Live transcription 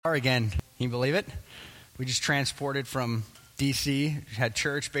Again. Can you believe it? We just transported from D.C., had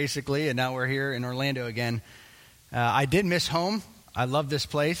church basically, and now we're here in Orlando again. I did miss home. I love this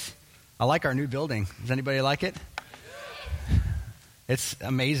place. I like our new building. Does anybody like it? It's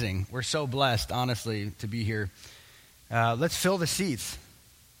amazing. We're so blessed, honestly, to be here. Let's fill the seats.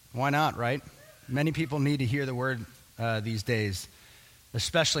 Why not, right? Many people need to hear the word these days,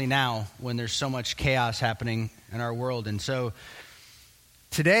 especially now when there's so much chaos happening in our world. And so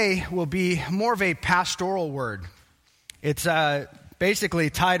today will be more of a pastoral word. It's basically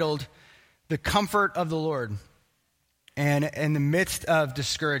titled, The Comfort of the Lord, and in the midst of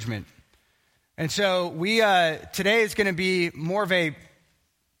discouragement. And so we today is going to be more of a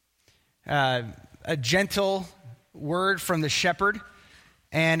gentle word from the shepherd,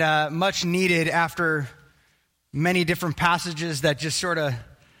 and much needed after many different passages that just sort of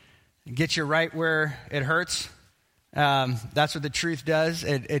get you right where it hurts. That's what the truth does.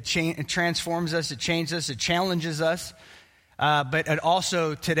 It transforms us, it changes us, it challenges us, but it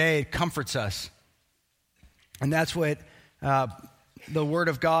also today comforts us. And that's what the Word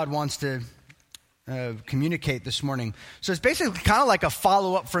of God wants to communicate this morning. So it's basically kind of like a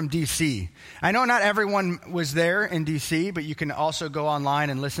follow-up from D.C. I know not everyone was there in D.C., but you can also go online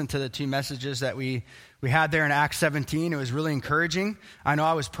and listen to the two messages that we had there in Acts 17. It was really encouraging. I know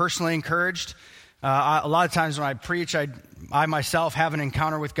I was personally encouraged. A lot of times when I preach, I myself have an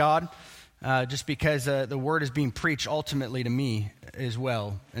encounter with God, just because the word is being preached ultimately to me as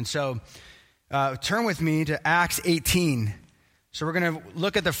well. And so turn with me to Acts 18. So we're going to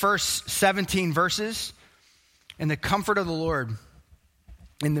look at the first 17 verses and the comfort of the Lord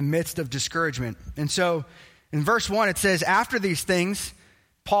in the midst of discouragement. And so in verse 1 it says, after these things,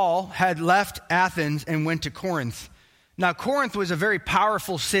 Paul had left Athens and went to Corinth. Now Corinth was a very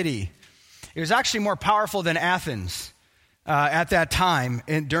powerful city. It was actually more powerful than Athens at that time,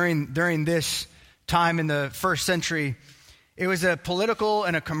 and during this time in the first century. It was a political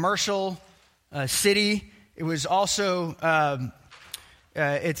and a commercial city. It was also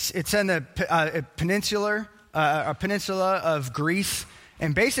it's in the peninsula of Greece,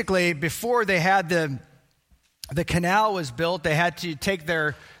 and basically before they had the canal was built, they had to take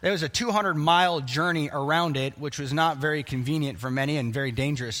there was a 200-mile journey around it, which was not very convenient for many and very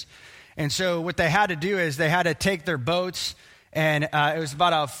dangerous. And so what they had to do is they had to take their boats, and it was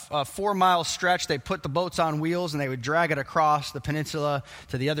about a 4-mile stretch. They put the boats on wheels, and they would drag it across the peninsula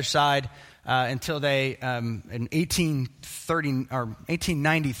to the other side until they, in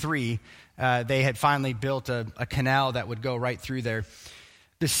 1893, they had finally built a canal that would go right through there.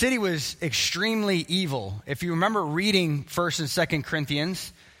 The city was extremely evil. If you remember reading 1st and 2nd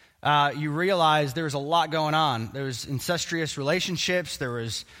Corinthians, you realize there was a lot going on. There was incestuous relationships. There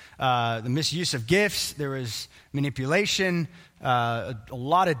was the misuse of gifts. There was manipulation, a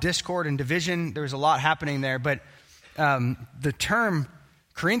lot of discord and division. There was a lot happening there. But the term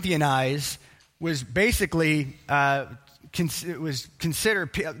Corinthianize was basically it was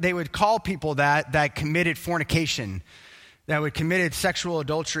considered. They would call people that committed fornication, that would committed sexual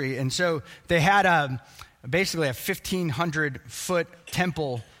adultery, and so they had basically a 1,500-foot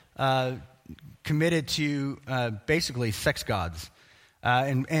temple committed to basically sex gods.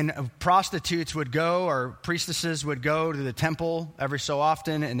 And prostitutes would go, or priestesses would go to the temple every so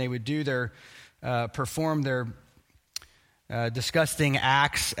often, and they would do perform their disgusting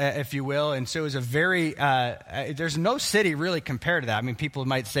acts, if you will. And so it was a very, there's no city really compared to that. I mean, people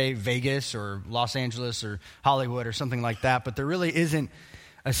might say Vegas or Los Angeles or Hollywood or something like that, but there really isn't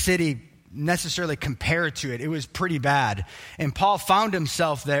a city necessarily compared to it. It was pretty bad. And Paul found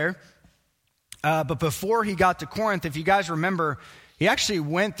himself there. But before he got to Corinth, if you guys remember, he actually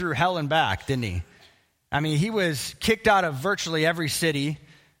went through hell and back, didn't he? I mean, he was kicked out of virtually every city.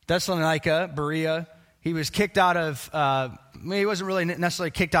 Thessalonica, Berea. He was kicked out of, he wasn't really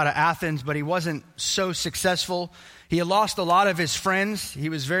necessarily kicked out of Athens, but he wasn't so successful. He had lost a lot of his friends. He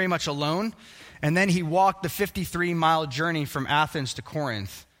was very much alone. And then he walked the 53-mile journey from Athens to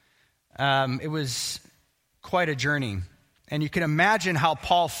Corinth. It was quite a journey. And you can imagine how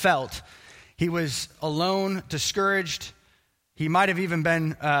Paul felt. He was alone, discouraged. He might have even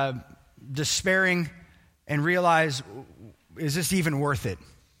been despairing and realized, is this even worth it?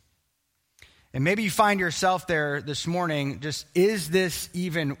 And maybe you find yourself there this morning, just, is this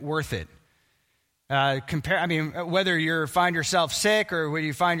even worth it? Whether you find yourself sick or whether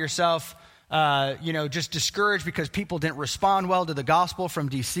you find yourself, just discouraged because people didn't respond well to the gospel from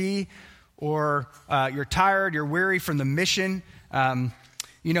D.C., or you're tired, you're weary from the mission.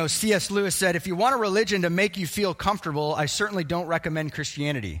 C.S. Lewis said, if you want a religion to make you feel comfortable, I certainly don't recommend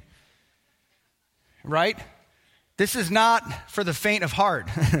Christianity. Right? This is not for the faint of heart.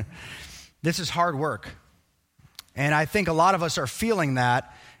 This is hard work. And I think a lot of us are feeling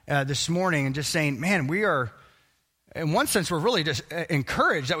that this morning and just saying, man, we are, in one sense, we're really just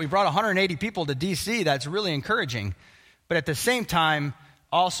encouraged that we brought 180 people to D.C. That's really encouraging. But at the same time,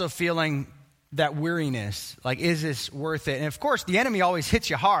 also feeling that weariness, like, is this worth it? And of course, the enemy always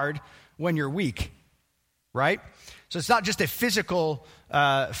hits you hard when you're weak, right? So it's not just a physical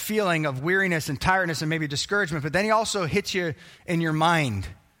feeling of weariness and tiredness and maybe discouragement, but then he also hits you in your mind,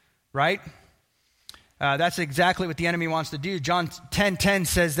 right? That's exactly what the enemy wants to do. John 10:10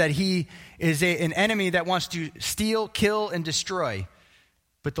 says that he is an enemy that wants to steal, kill, and destroy.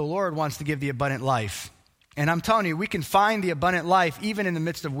 But the Lord wants to give the abundant life. And I'm telling you, we can find the abundant life even in the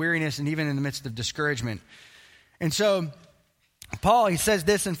midst of weariness and even in the midst of discouragement. And so Paul, he says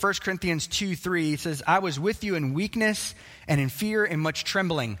this in 1 Corinthians 2:3. He says, I was with you in weakness and in fear and much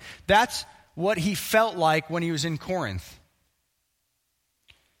trembling. That's what he felt like when he was in Corinth.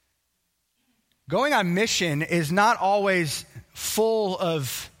 Going on mission is not always full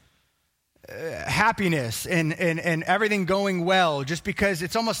of happiness and everything going well, just because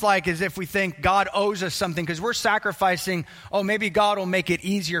it's almost like as if we think God owes us something because we're sacrificing, maybe God will make it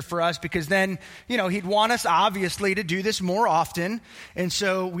easier for us because then, he'd want us obviously to do this more often. And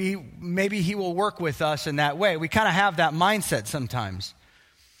so maybe he will work with us in that way. We kind of have that mindset sometimes.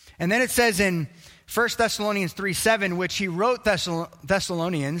 And then it says in 1 Thessalonians 3:7, which he wrote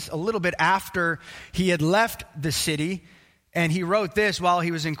Thessalonians a little bit after he had left the city. And he wrote this while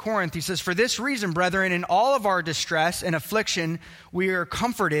he was in Corinth. He says, for this reason, brethren, in all of our distress and affliction, we are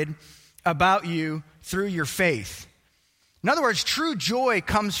comforted about you through your faith. In other words, true joy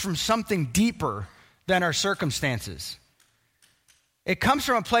comes from something deeper than our circumstances. It comes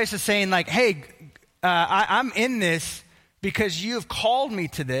from a place of saying like, hey, I'm in this because you have called me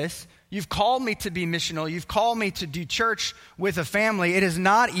to this. You've called me to be missional. You've called me to do church with a family. It is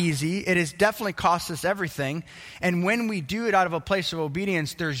not easy. It has definitely cost us everything. And when we do it out of a place of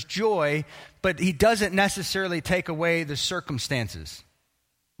obedience, there's joy, but he doesn't necessarily take away the circumstances,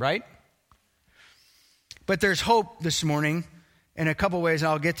 right? But there's hope this morning in a couple ways, and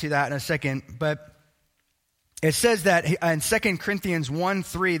I'll get to that in a second. But it says that in 2 Corinthians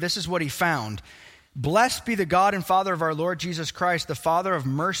 1:3, this is what he found. Blessed be the God and Father of our Lord Jesus Christ, the Father of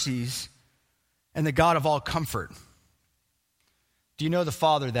mercies and the God of all comfort. Do you know the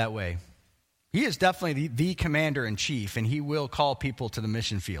Father that way? He is definitely the commander-in-chief, and he will call people to the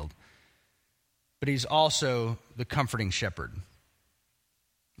mission field. But he's also the comforting shepherd.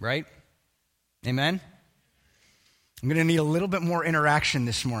 Right? Amen? I'm going to need a little bit more interaction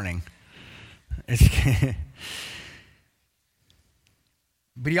this morning.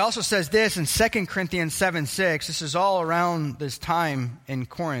 But he also says this in 2 Corinthians 7:6. This is all around this time in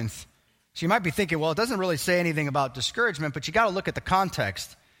Corinth. So you might be thinking, well, it doesn't really say anything about discouragement, but you got to look at the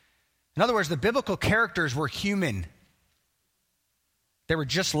context. In other words, the biblical characters were human. They were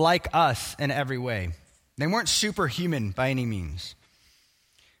just like us in every way. They weren't superhuman by any means.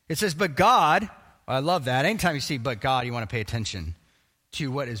 It says, but God, I love that. Anytime you see but God, you want to pay attention to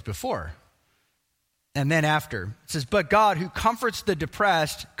what is before. And then after, it says, but God who comforts the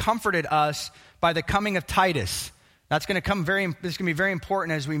depressed comforted us by the coming of Titus. That's going to come this is going to be very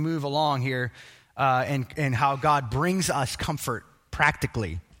important as we move along here and how God brings us comfort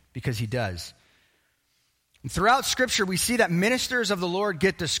practically, because he does. And throughout Scripture, we see that ministers of the Lord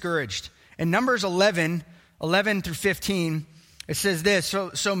get discouraged. In Numbers 11 through 15, it says this,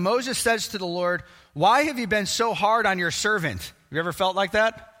 so Moses says to the Lord, why have you been so hard on your servant? Have you ever felt like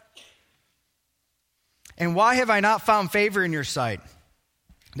that? And why have I not found favor in your sight,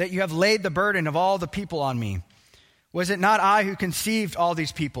 that you have laid the burden of all the people on me? Was it not I who conceived all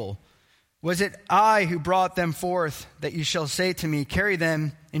these people? Was it I who brought them forth, that you shall say to me, carry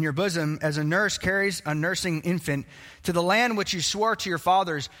them in your bosom as a nurse carries a nursing infant to the land which you swore to your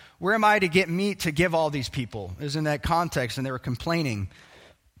fathers? Where am I to get meat to give all these people? It was in that context, and they were complaining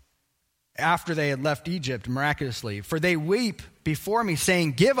after they had left Egypt miraculously. For they weep before me,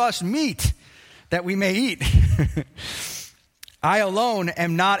 saying, give us meat that we may eat. I alone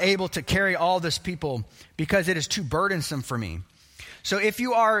am not able to carry all this people, because it is too burdensome for me. So if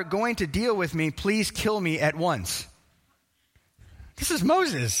you are going to deal with me, please kill me at once. This is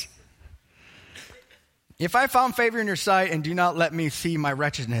Moses. If I found favor in your sight, and do not let me see my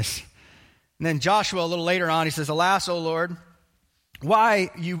wretchedness. And then Joshua, a little later on, he says, alas, O Lord, why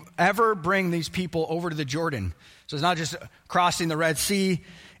you ever bring these people over to the Jordan? So it's not just crossing the Red Sea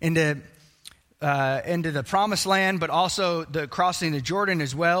into the promised land, but also the crossing the Jordan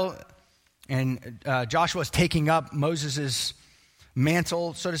as well. And Joshua's taking up Moses'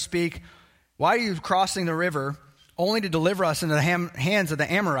 mantle, so to speak. Why are you crossing the river only to deliver us into the hands of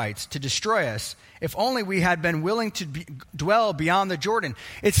the Amorites to destroy us. If only we had been willing to dwell beyond the Jordan.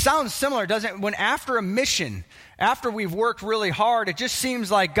 It sounds similar, doesn't it? When after a mission, after we've worked really hard, it just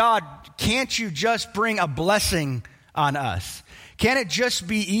seems like, God, can't you just bring a blessing on us? Can't it just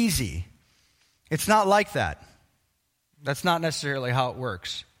be easy? It's not like that. That's not necessarily how it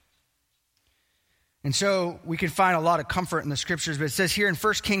works. And so we can find a lot of comfort in the scriptures, but it says here in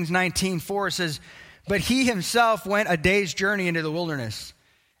 1 Kings 19:4, it says, but he himself went a day's journey into the wilderness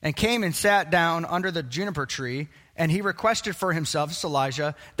and came and sat down under the juniper tree, and he requested for himself, this is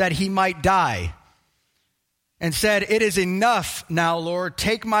Elijah, that he might die, and said, it is enough now, Lord,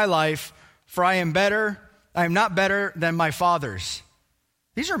 take my life, for I am not better than my fathers.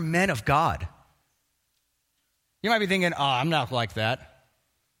 These are men of God. You might be thinking, I'm not like that.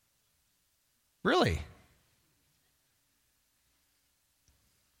 Really?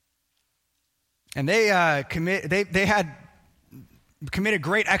 And they had committed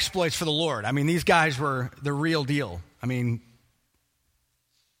great exploits for the Lord. I mean, these guys were the real deal. I mean,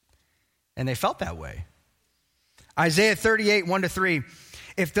 and they felt that way. Isaiah 38, 1-3.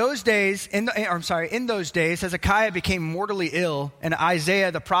 In those days, Hezekiah became mortally ill, and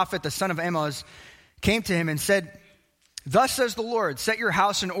Isaiah, the prophet, the son of Amoz, came to him and said, thus says the Lord, set your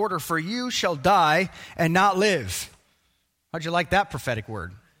house in order, for you shall die and not live. How'd you like that prophetic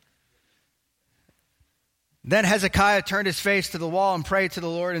word? Then Hezekiah turned his face to the wall and prayed to the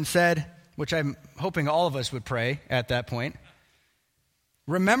Lord and said, which I'm hoping all of us would pray at that point,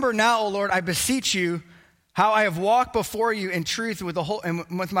 remember now, O Lord, I beseech you, how I have walked before you in truth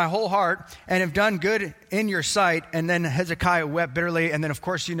with my whole heart, and have done good in your sight. And then Hezekiah wept bitterly, and then of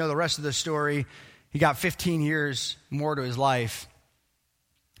course you know the rest of the story. He got 15 years more to his life.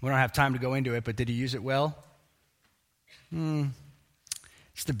 We don't have time to go into it, but did he use it well?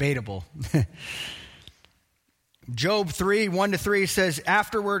 It's debatable. Job 3, 1-3 says,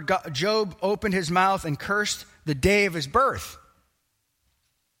 afterward Job opened his mouth and cursed the day of his birth.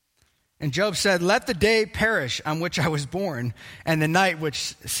 And Job said, let the day perish on which I was born, and the night which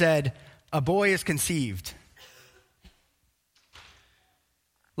said, a boy is conceived.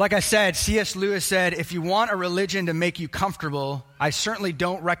 Like I said, C.S. Lewis said, if you want a religion to make you comfortable, I certainly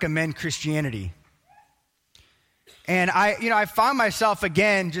don't recommend Christianity. And I found myself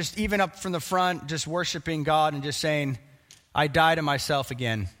again, just even up from the front, just worshiping God and just saying, I die to myself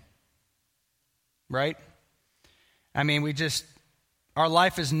again. Right? I mean, our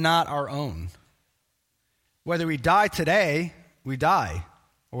life is not our own. Whether we die today, we die.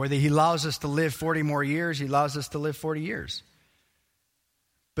 Or whether he allows us to live 40 more years, he allows us to live 40 years.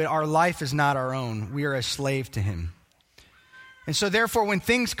 But our life is not our own. We are a slave to him. And so therefore, when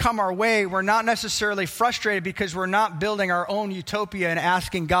things come our way, we're not necessarily frustrated because we're not building our own utopia and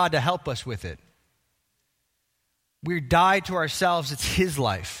asking God to help us with it. We die to ourselves. It's his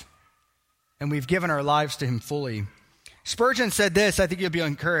life. And we've given our lives to him fully. Spurgeon said this, I think you'll be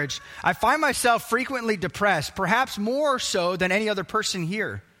encouraged. I find myself frequently depressed, perhaps more so than any other person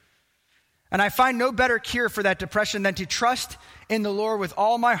here. And I find no better cure for that depression than to trust in the Lord with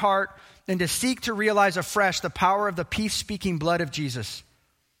all my heart and to seek to realize afresh the power of the peace-speaking blood of Jesus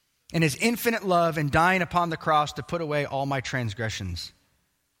and his infinite love in dying upon the cross to put away all my transgressions.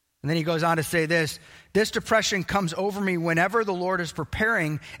 And then he goes on to say this depression comes over me whenever the Lord is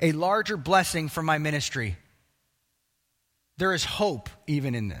preparing a larger blessing for my ministry. There is hope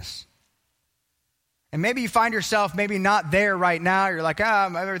even in this. And maybe you find yourself maybe not there right now. You're like,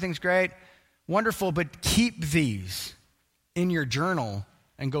 everything's great. Wonderful, but keep these in your journal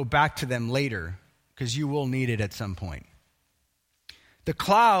and go back to them later because you will need it at some point. The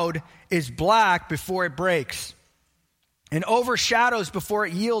cloud is black before it breaks and overshadows before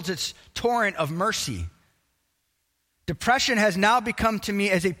it yields its torrent of mercy. Depression has now become to me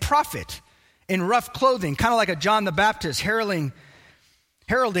as a prophet in rough clothing, kind of like a John the Baptist heralding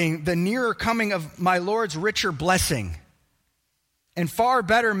the nearer coming of my Lord's richer blessing. And far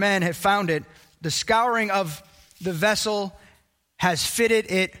better men have found it. The scouring of the vessel has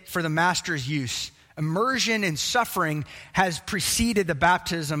fitted it for the master's use. Immersion in suffering has preceded the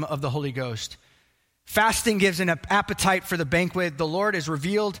baptism of the Holy Ghost. Fasting gives an appetite for the banquet. The Lord is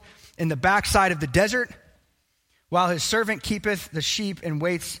revealed in the backside of the desert, while his servant keepeth the sheep and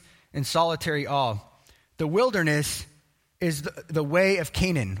waits in solitary awe. The wilderness is the way of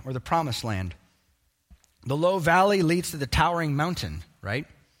Canaan, or the promised land. The low valley leads to the towering mountain, right?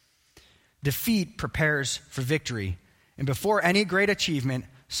 Defeat prepares for victory. And before any great achievement,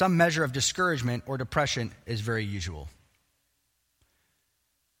 some measure of discouragement or depression is very usual.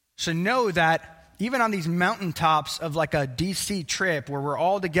 So know that even on these mountaintops of like a DC trip where we're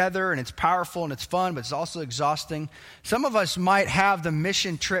all together and it's powerful and it's fun, but it's also exhausting, some of us might have the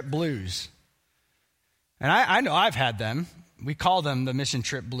mission trip blues. And I know I've had them. We call them the mission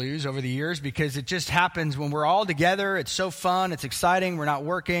trip blues over the years because it just happens when we're all together. It's so fun. It's exciting. We're not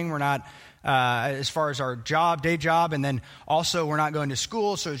working. We're not, as far as our day job. And then also we're not going to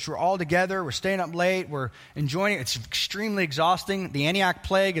school. So we're all together. We're staying up late. We're enjoying it. It's extremely exhausting. The Antioch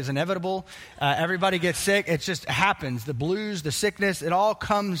plague is inevitable. Everybody gets sick. It just happens. The blues, the sickness, it all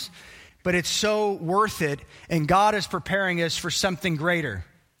comes, but it's so worth it. And God is preparing us for something greater.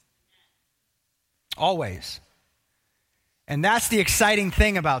 Always. And that's the exciting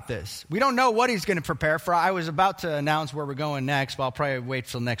thing about this. We don't know what he's going to prepare for. I was about to announce where we're going next, but I'll probably wait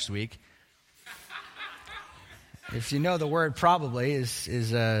till next week. If you know the word probably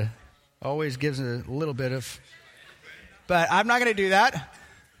is always gives a little bit of, but I'm not going to do that.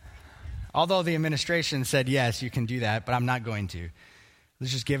 Although the administration said, yes, you can do that, but I'm not going to.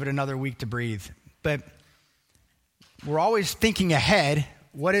 Let's just give it another week to breathe. But we're always thinking ahead.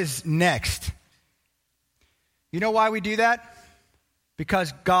 What is next? You know why we do that?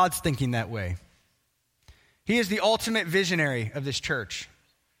 Because God's thinking that way. He is the ultimate visionary of this church.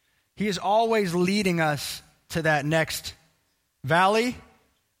 He is always leading us to that next valley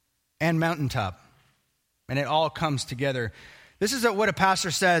and mountaintop. And it all comes together. This is what a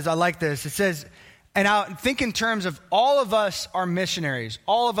pastor says. I like this. It says, and I think in terms of all of us are missionaries.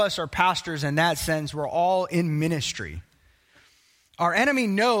 All of us are pastors in that sense. We're all in ministry. Our enemy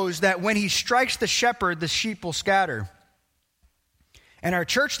knows that when he strikes the shepherd, the sheep will scatter. And our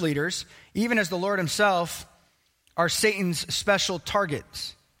church leaders, even as the Lord himself, are Satan's special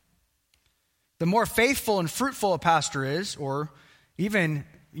targets. The more faithful and fruitful a pastor is, or even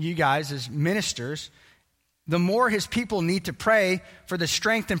you guys as ministers, the more his people need to pray for the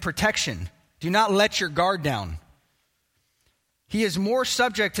strength and protection. Do not let your guard down. He is more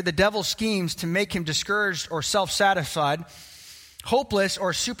subject to the devil's schemes to make him discouraged or self-satisfied, hopeless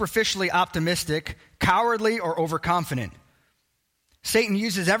or superficially optimistic, cowardly or overconfident. Satan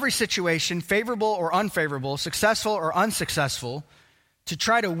uses every situation, favorable or unfavorable, successful or unsuccessful, to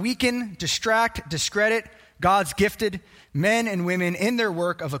try to weaken, distract, discredit God's gifted men and women in their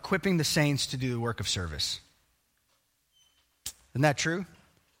work of equipping the saints to do the work of service. Isn't that true?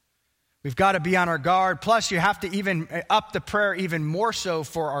 We've got to be on our guard. Plus, you have to even up the prayer even more so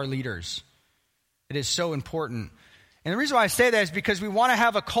for our leaders. It is so important. And the reason why I say that is because we want to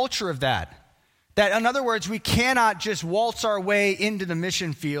have a culture of that. That, in other words, we cannot just waltz our way into the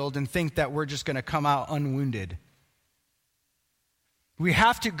mission field and think that we're just going to come out unwounded. We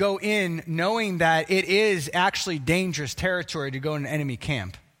have to go in knowing that it is actually dangerous territory to go in an enemy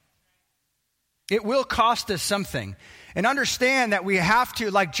camp. It will cost us something. And understand that we have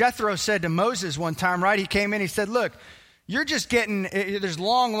to, like Jethro said to Moses one time, right? He came in, he said, look, you're just getting, there's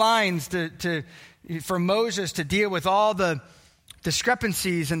long lines for Moses to deal with all the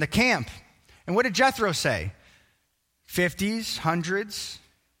discrepancies in the camp. And what did Jethro say? 50s, hundreds,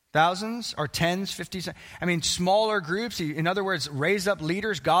 thousands, or tens, 50s? I mean, smaller groups. In other words, raise up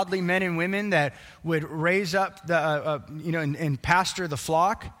leaders, godly men and women that would raise up and pastor the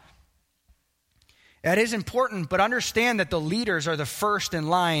flock. That is important, but understand that the leaders are the first in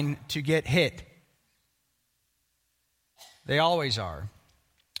line to get hit. They always are.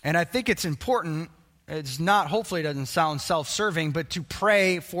 And I think it's important, it's not, hopefully it doesn't sound self-serving, but to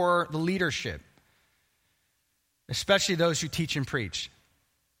pray for the leadership, especially those who teach and preach.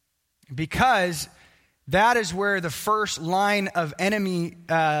 Because that is where the first line of enemy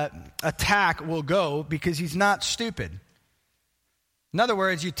attack will go, because he's not stupid. In other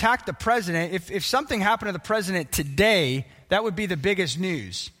words, you attack the president. If something happened to the president today, that would be the biggest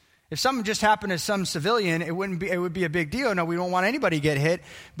news. If something just happened to some civilian, it would be a big deal. No, we don't want anybody to get hit,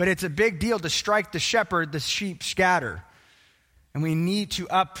 but it's a big deal to strike the shepherd, the sheep scatter. And we need to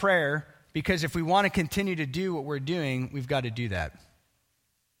up prayer, because if we want to continue to do what we're doing, we've got to do that.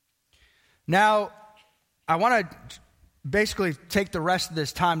 Now, I want to basically take the rest of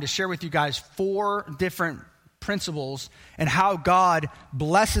this time to share with you guys 4 different principles and how God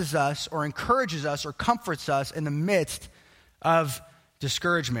blesses us or encourages us or comforts us in the midst of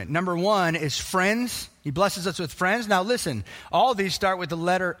discouragement. Number 1 is friends. He blesses us with friends. Now listen, all of these start with the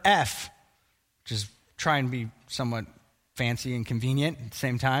letter F, which is try and be somewhat fancy and convenient at the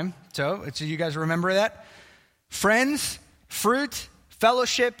same time. So you guys remember that? Friends, fruit,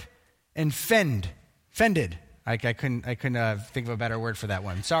 fellowship, and fended. I couldn't think of a better word for that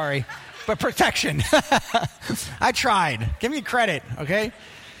one. Sorry. But protection. I tried. Give me credit, okay?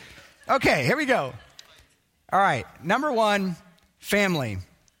 Okay, here we go. All right. Number 1, family.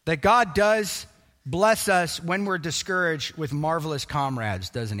 That God does bless us when we're discouraged with marvelous comrades,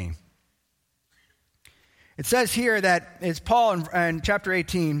 doesn't he? It says here that it's Paul in chapter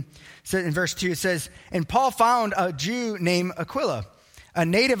 18, in verse 2, it says, "And Paul found a Jew named Aquila, a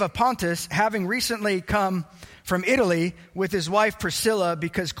native of Pontus, having recently come from Italy with his wife Priscilla,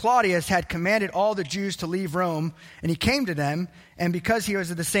 because Claudius had commanded all the Jews to leave Rome, and he came to them, and because he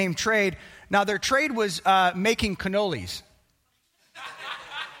was of the same trade." Now, their trade was making cannolis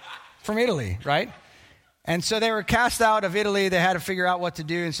from Italy, right? And so they were cast out of Italy. They had to figure out what to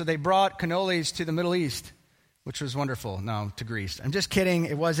do, and so they brought cannolis to the Middle East, which was wonderful. No, to Greece. I'm just kidding.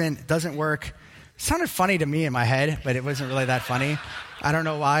 It doesn't work. It sounded funny to me in my head, but it wasn't really that funny. I don't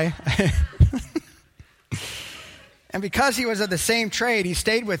know why. And because he was of the same trade, he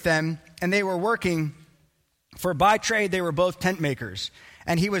stayed with them, and they were working, for by trade they were both tent makers.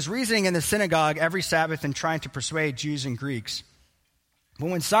 And he was reasoning in the synagogue every Sabbath and trying to persuade Jews and Greeks.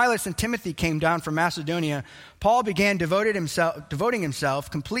 But when Silas and Timothy came down from Macedonia, Paul began devoting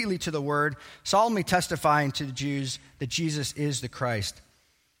himself completely to the word, solemnly testifying to the Jews that Jesus is the Christ.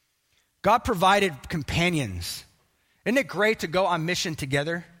 God provided companions. Isn't it great to go on mission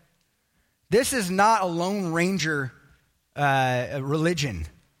together? This is not a Lone Ranger religion.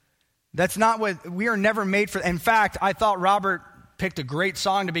 That's not what, we are never made for. In fact, I thought Robert picked a great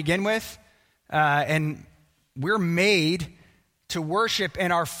song to begin with, and we're made to worship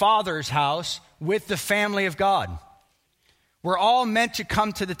in our Father's house with the family of God. We're all meant to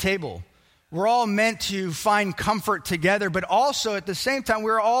come to the table. We're all meant to find comfort together, but also at the same time,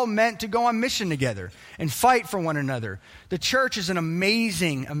 we're all meant to go on mission together and fight for one another. The church is an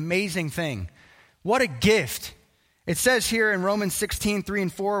amazing, amazing thing. What a gift. It says here in Romans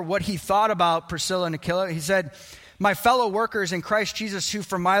 16:3-4, what he thought about Priscilla and Aquila. He said, "My fellow workers in Christ Jesus, who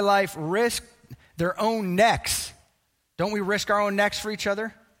for my life risked their own necks." Don't we risk our own necks for each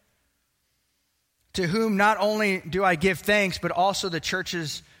other? "To whom not only do I give thanks, but also the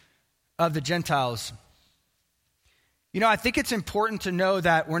churches of the Gentiles." You know, I think it's important to know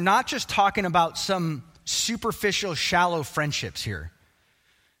that we're not just talking about some superficial, shallow friendships here.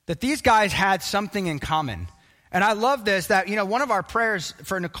 That these guys had something in common. And I love this, that, you know, one of our prayers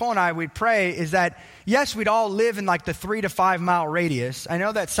for Nicole and I, we'd pray is that, yes, we'd all live in like the 3 to 5 mile radius. I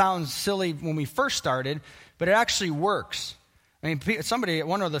know that sounds silly when we first started, but it actually works. I mean,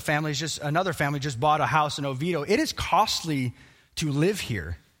 another family just bought a house in Oviedo. It is costly to live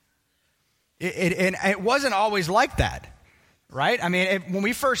here. And it wasn't always like that, right? I mean, when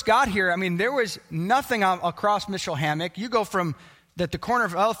we first got here, I mean, there was nothing across Mitchell Hammock. You go from the corner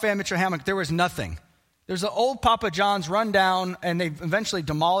of Elephant, Mitchell Hammock, there was nothing. There's an old Papa John's run down, and they eventually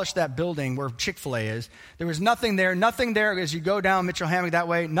demolished that building where Chick-fil-A is. There was nothing there as you go down Mitchell Hammock that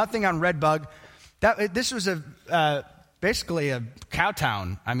way, nothing on Redbug. This was basically a cow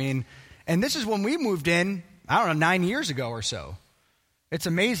town. I mean, and this is when we moved in, I don't know, 9 years ago or so. It's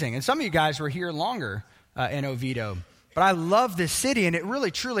amazing. And some of you guys were here longer in Oviedo. But I love this city, and it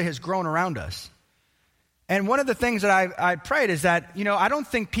really, truly has grown around us. And one of the things that I prayed is that, you know, I don't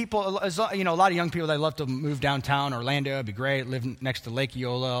think people, you know, a lot of young people, they love to move downtown, Orlando, it'd be great, live next to Lake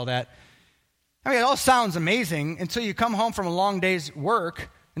Eola, all that. I mean, it all sounds amazing until you come home from a long day's work,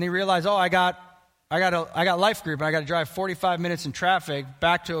 and you realize, oh, I got Life Group, and I got to drive 45 minutes in traffic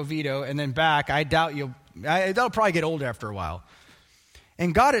back to Oviedo and then back. I doubt that'll probably get old after a while.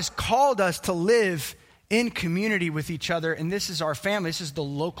 And God has called us to live in community with each other, and this is our family. This is the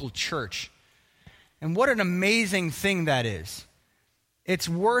local church. And what an amazing thing that is. It's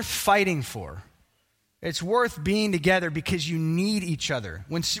worth fighting for. It's worth being together because you need each other.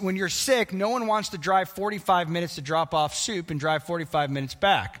 When you're sick, no one wants to drive 45 minutes to drop off soup and drive 45 minutes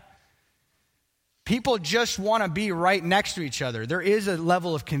back. People just want to be right next to each other. There is a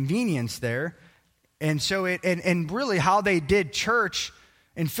level of convenience there. And so and really how they did church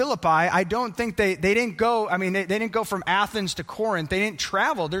in Philippi, I don't think they didn't go, I mean, they didn't go from Athens to Corinth. They didn't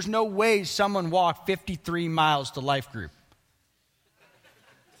travel. There's no way someone walked 53 miles to Life Group.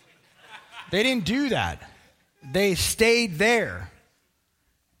 They didn't do that. They stayed there.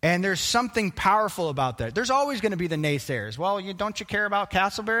 And there's something powerful about that. There's always going to be the naysayers. Well, don't you care about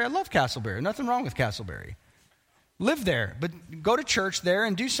Castleberry? I love Castleberry. Nothing wrong with Castleberry. Live there, but go to church there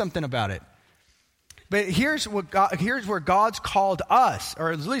and do something about it. But here's where God's called us,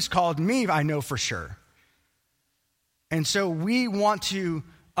 or at least called me, I know for sure. And so we want to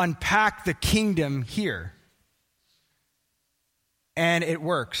unpack the kingdom here. And it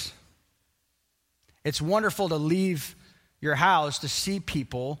works. It's wonderful to leave your house to see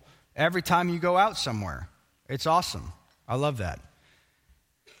people every time you go out somewhere. It's awesome. I love that.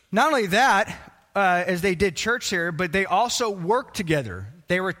 Not only that, as they did church here, but they also worked together.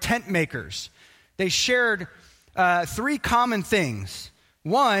 They were tent makers. they shared three common things.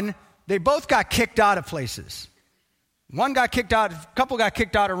 One, they both got kicked out of places. One got kicked out, a couple got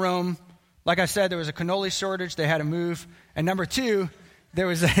kicked out of Rome. Like I said, there was a cannoli shortage. They had to move. And number two,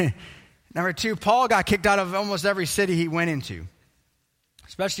 Paul got kicked out of almost every city he went into.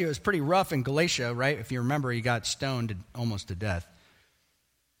 Especially, it was pretty rough in Galatia, right? If you remember, he got stoned almost to death.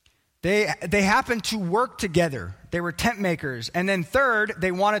 They happened to work together. They were tent makers. And then third,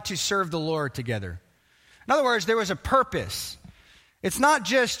 they wanted to serve the Lord together. In other words, there was a purpose. It's not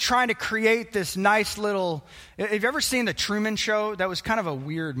just trying to create this nice little... Have you ever seen The Truman Show? That was kind of a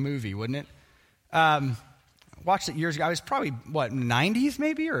weird movie, wasn't it? Watched it years ago. I was probably, 90s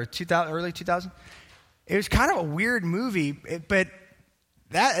maybe, or 2000, early 2000s? It was kind of a weird movie, but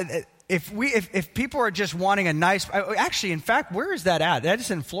that if people are just wanting a nice... Actually, in fact, where is that at? That is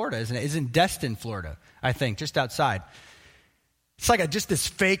in Florida, isn't it? It's in Destin, Florida, I think, just outside. It's like just this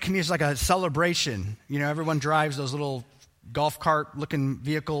fake community. It's like a celebration. You know, everyone drives those little golf cart-looking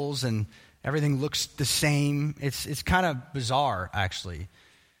vehicles, and everything looks the same. It's kind of bizarre, actually.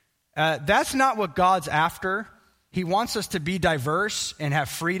 That's not what God's after. He wants us to be diverse and have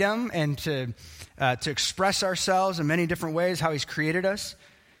freedom and to express ourselves in many different ways, how He's created us.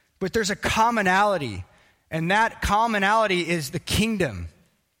 But there's a commonality, and that commonality is the kingdom.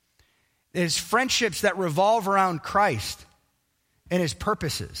 It is friendships that revolve around Christ and His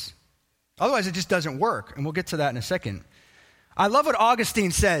purposes. Otherwise, it just doesn't work, and we'll get to that in a second. I love what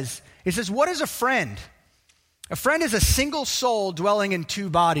Augustine says. He says, what is a friend? A friend is a single soul dwelling in two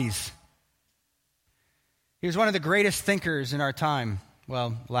bodies. He was one of the greatest thinkers in our time,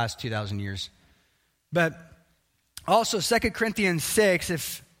 well, the last 2,000 years. But also 2 Corinthians 6,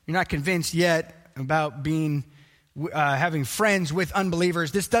 if you're not convinced yet about having friends with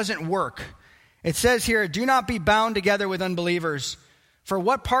unbelievers, this doesn't work. It says here, do not be bound together with unbelievers. For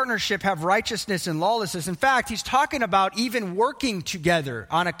what partnership have righteousness and lawlessness? In fact, he's talking about even working together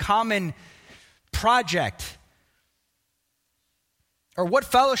on a common project. Or what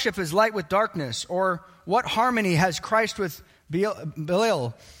fellowship is light with darkness? Or what harmony has Christ with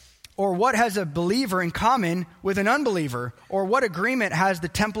Belial? Or what has a believer in common with an unbeliever? Or what agreement has the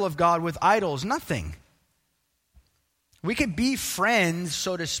temple of God with idols? Nothing. We could be friends,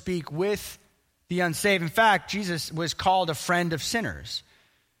 so to speak, with the unsaved. In fact, Jesus was called a friend of sinners.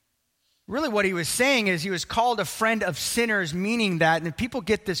 Really what he was saying is he was called a friend of sinners, meaning that, and people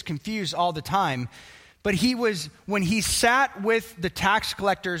get this confused all the time, but when he sat with the tax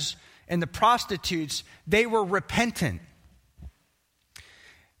collectors and the prostitutes, they were repentant.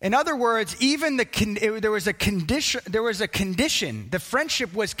 In other words, even there was a condition. The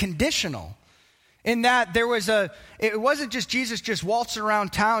friendship was conditional. In that it wasn't just Jesus just waltzing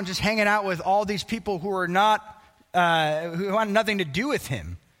around town, just hanging out with all these people who had nothing to do with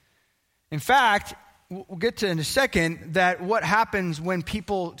him. In fact, we'll get to in a second that what happens when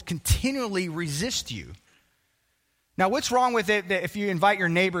people continually resist you. Now, what's wrong with it that if you invite your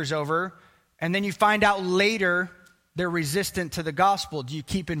neighbors over and then you find out later they're resistant to the gospel, do you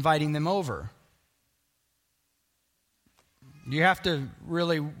keep inviting them over? You have to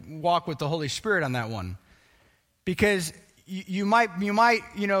really walk with the Holy Spirit on that one. Because you might,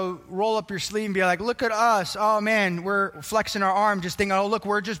 roll up your sleeve and be like, look at us. Oh, man, we're flexing our arm, just thinking, oh, look,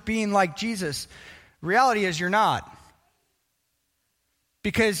 we're just being like Jesus. Reality is you're not.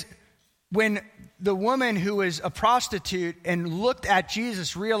 Because when the woman who was a prostitute and looked at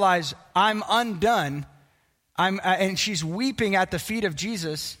Jesus realized, I'm undone, and she's weeping at the feet of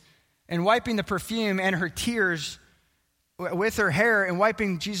Jesus and wiping the perfume and her tears with her hair and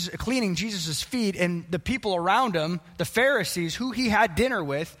cleaning Jesus' feet, and the people around him, the Pharisees, who he had dinner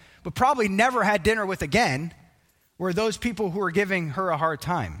with, but probably never had dinner with again, were those people who were giving her a hard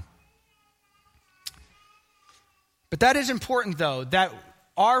time. But that is important, though, that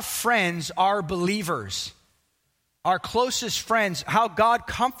our friends are believers. Our closest friends, how God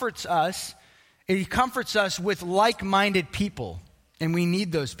comforts us, He comforts us with like-minded people, and we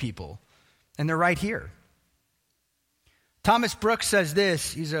need those people, and they're right here. Thomas Brooks says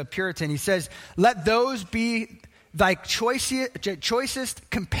this, he's a Puritan, he says, let those be thy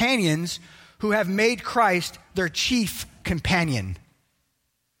choicest companions who have made Christ their chief companion.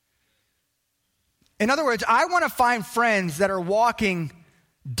 In other words, I want to find friends that are walking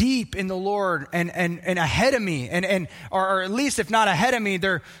deep in the Lord and ahead of me, or at least if not ahead of me,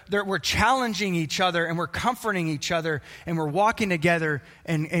 we're challenging each other and we're comforting each other and we're walking together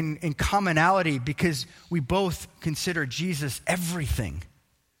in commonality because we both consider Jesus everything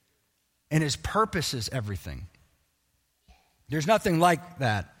and His purpose is everything. There's nothing like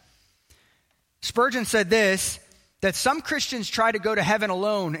that. Spurgeon said this, that some Christians try to go to heaven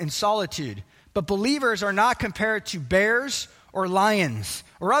alone in solitude, But believers are not compared to bears or lions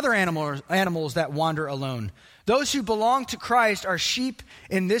or other animals that wander alone. Those who belong to Christ are sheep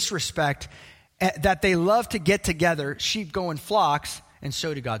in this respect, that they love to get together. Sheep go in flocks, and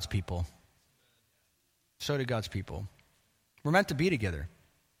so do God's people. So do God's people. We're meant to be together.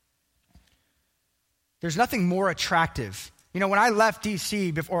 There's nothing more attractive. When I left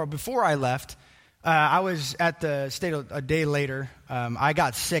D.C., before I left, I was at the state a day later. I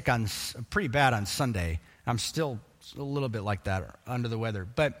got sick pretty bad on Sunday. I'm still a little bit like that, under the weather.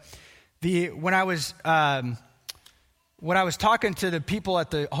 But when I was talking to the people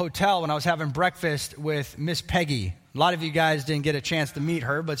at the hotel, when I was having breakfast with Miss Peggy, a lot of you guys didn't get a chance to meet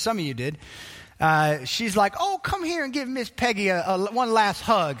her, but some of you did. She's like, "Oh, come here and give Miss Peggy one last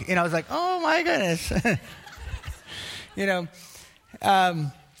hug." And I was like, "Oh my goodness."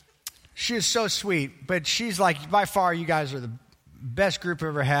 She is so sweet, but she's like, by far, you guys are the best group I've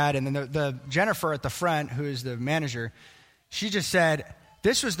ever had. And then the Jennifer at the front, who is the manager, she just said,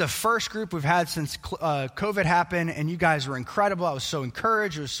 "This was the first group we've had since COVID happened, and you guys were incredible. I was so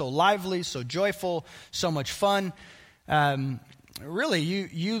encouraged. It was so lively, so joyful, so much fun." Really,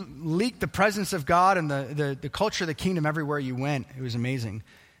 you leaked the presence of God and the culture of the kingdom everywhere you went. It was amazing.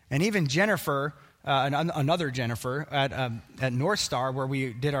 And even Jennifer, another Jennifer at North Star, where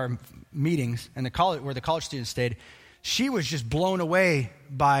we did our meetings and where the college students stayed, she was just blown away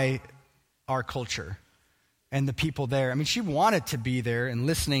by our culture and the people there. I mean, she wanted to be there and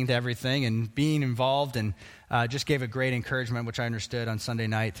listening to everything and being involved, and just gave a great encouragement, which I understood, on Sunday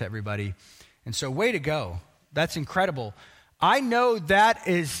night to everybody. And so, way to go. That's incredible. I know that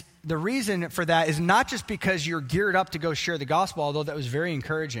is the reason for that is not just because you're geared up to go share the gospel, although that was very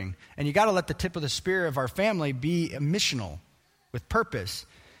encouraging. And you got to let the tip of the spear of our family be missional with purpose.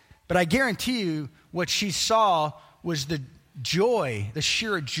 But I guarantee you what she saw was the joy, the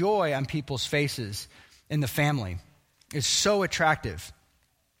sheer joy on people's faces in the family. It's so attractive.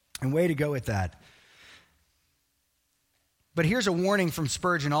 And way to go with that. But here's a warning from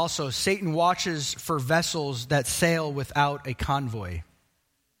Spurgeon also. Satan watches for vessels that sail without a convoy.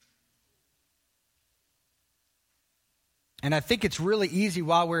 And I think it's really easy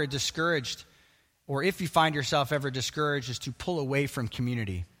while we're discouraged, or if you find yourself ever discouraged, is to pull away from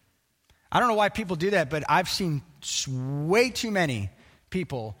community. I don't know why people do that, but I've seen way too many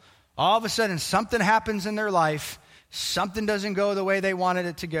people, all of a sudden something happens in their life, something doesn't go the way they wanted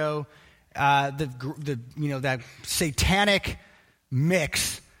it to go, that satanic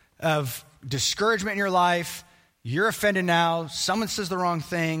mix of discouragement in your life. You're offended now. Someone says the wrong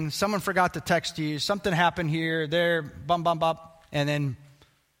thing. Someone forgot to text you. Something happened here, there, bum, bum, bum. And then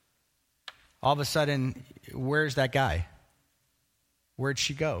all of a sudden, where's that guy? Where'd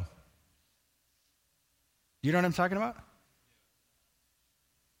she go? You know what I'm talking about?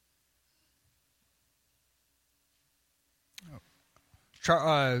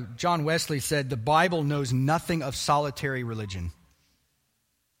 John Wesley said, "The Bible knows nothing of solitary religion."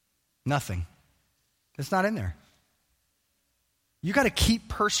 Nothing. It's not in there. You got to keep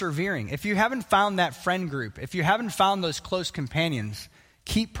persevering. If you haven't found that friend group, if you haven't found those close companions,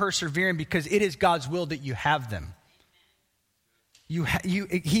 keep persevering, because it is God's will that you have them.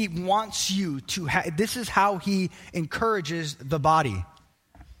 He wants you to have. This is how he encourages the body.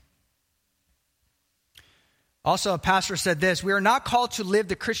 Also, a pastor said this: "We are not called to live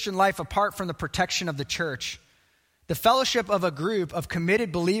the Christian life apart from the protection of the church. The fellowship of a group of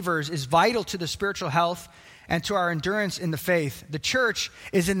committed believers is vital to the spiritual health and to our endurance in the faith. The church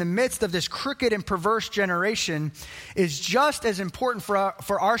is in the midst of this crooked and perverse generation, is just as important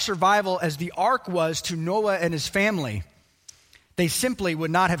for our survival as the ark was to Noah and his family. They simply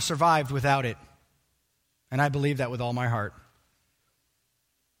would not have survived without it." And I believe that with all my heart.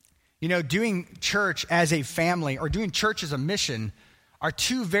 Doing church as a family or doing church as a mission are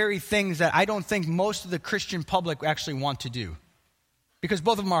two very things that I don't think most of the Christian public actually want to do, because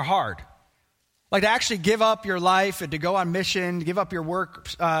both of them are hard. Like to actually give up your life and to go on mission, to give up your work,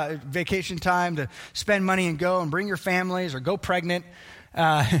 vacation time, to spend money and go and bring your families or go pregnant.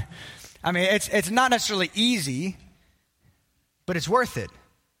 It's not necessarily easy, but it's worth it.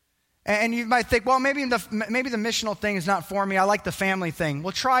 And you might think, well, maybe the missional thing is not for me. I like the family thing.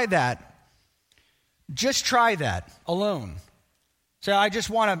 Well, try that. Just try that alone. So I just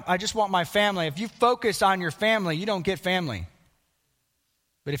want my family. If you focus on your family, you don't get family.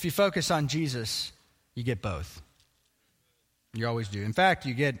 But if you focus on Jesus, you get both. You always do. In fact,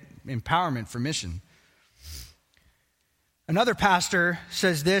 you get empowerment for mission. Another pastor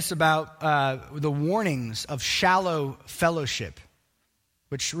says this about the warnings of shallow fellowship,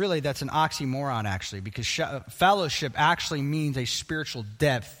 which really that's an oxymoron actually, because fellowship actually means a spiritual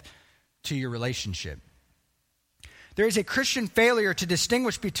depth to your relationship. There is a Christian failure to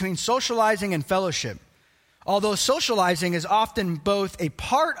distinguish between socializing and fellowship. Although socializing is often both a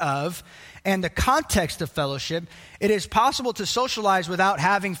part of and the context of fellowship, it is possible to socialize without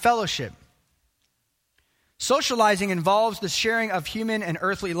having fellowship. Socializing involves the sharing of human and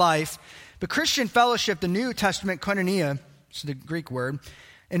earthly life, but Christian fellowship, the New Testament koinonia, is the Greek word,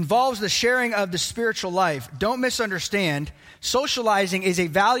 involves the sharing of the spiritual life. Don't misunderstand. Socializing is a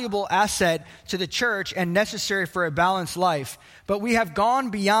valuable asset to the church and necessary for a balanced life. But we have gone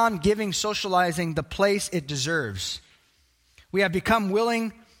beyond giving socializing the place it deserves. We have become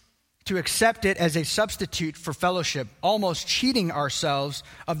willing to accept it as a substitute for fellowship, almost cheating ourselves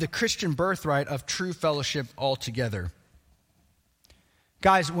of the Christian birthright of true fellowship altogether.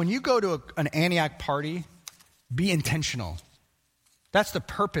 Guys, when you go to an Antioch party, be intentional. That's the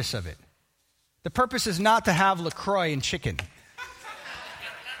purpose of it. The purpose is not to have LaCroix and chicken.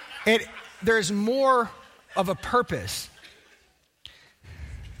 There's more of a purpose.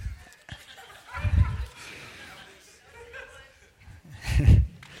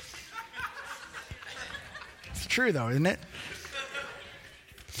 It's true though, isn't it?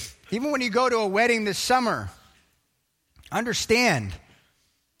 Even when you go to a wedding this summer, understand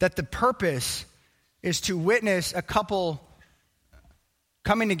that the purpose is to witness a couple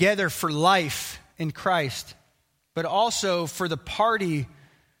coming together for life in Christ, but also for the party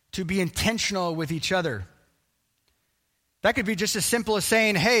to be intentional with each other. That could be just as simple as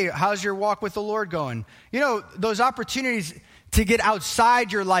saying, hey, how's your walk with the Lord going? You know, those opportunities to get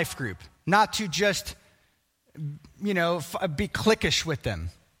outside your life group, not to just, be cliquish with them,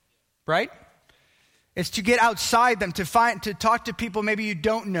 right? It's to get outside them, to talk to people maybe you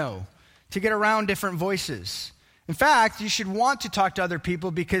don't know, to get around different voices. In fact, you should want to talk to other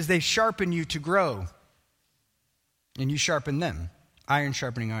people because they sharpen you to grow. And you sharpen them. Iron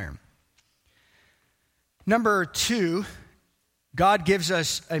sharpening iron. Number 2, God gives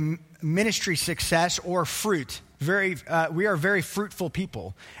us a ministry success or fruit. We are very fruitful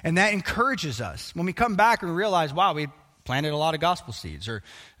people. And that encourages us. When we come back and we realize, wow, we planted a lot of gospel seeds, or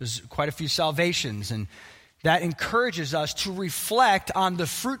there's quite a few salvations. And that encourages us to reflect on the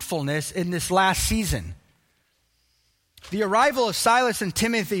fruitfulness in this last season. The arrival of Silas and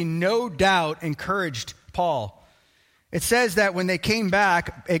Timothy no doubt encouraged Paul. It says that when they came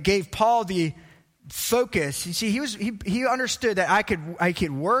back, it gave Paul the focus. You see, he understood that I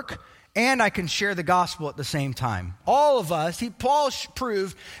could work and I can share the gospel at the same time. All of us, Paul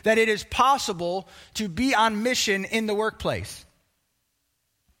proved that it is possible to be on mission in the workplace.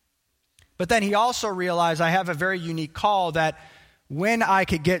 But then he also realized I have a very unique call that when I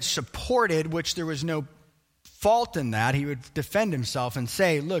could get supported, which there was no fault in that, he would defend himself and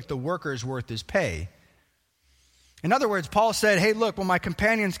say, look, the worker is worth his pay. In other words, Paul said, hey, look, when my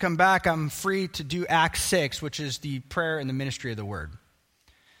companions come back, I'm free to do Acts 6, which is the prayer and the ministry of the word.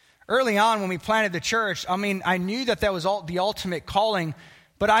 Early on when we planted the church, I knew that was the ultimate calling,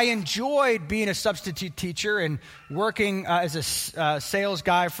 but I enjoyed being a substitute teacher and working as a sales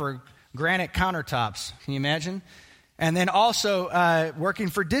guy for granite countertops. Can you imagine? And then also working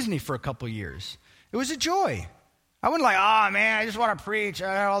for Disney for a couple years. It was a joy. I wasn't like, I just want to preach,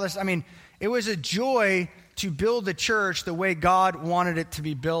 all this. It was a joy to build the church the way God wanted it to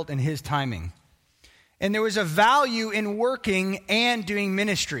be built in his timing. And there was a value in working and doing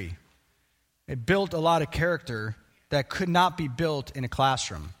ministry. It built a lot of character that could not be built in a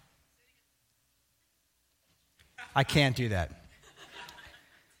classroom. I can't do that.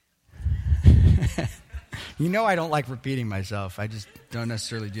 You know I don't like repeating myself. I just don't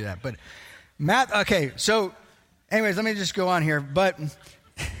necessarily do that. But okay, so anyways, let me just go on here. But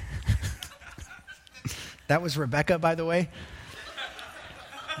that was Rebecca, by the way.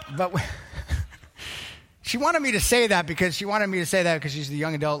 But she wanted me to say that because she's the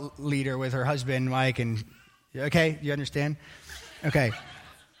young adult leader with her husband, Mike. And okay, you understand? Okay.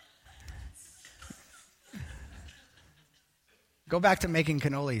 Go back to making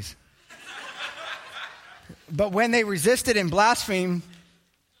cannolis. But when they resisted and blasphemed,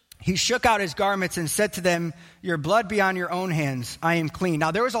 he shook out his garments and said to them, your blood be on your own hands. I am clean.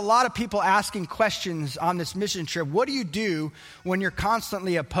 Now, there was a lot of people asking questions on this mission trip. What do you do when you're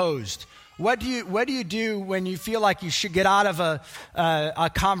constantly opposed? What do you do when you feel like you should get out of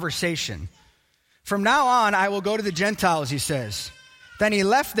a conversation? From now on, I will go to the Gentiles, he says. Then he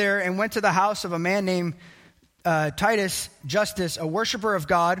left there and went to the house of a man named Titus Justus, a worshiper of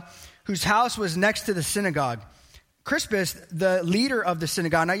God, whose house was next to the synagogue. Crispus, the leader of the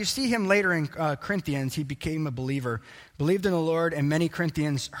synagogue, now you see him later in Corinthians, he became a believer, believed in the Lord, and many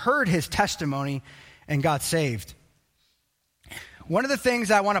Corinthians heard his testimony and got saved. one of the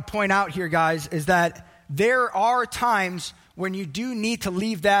things I want to point out here, guys, is that there are times when you do need to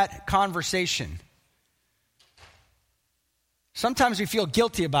leave that conversation. Sometimes we feel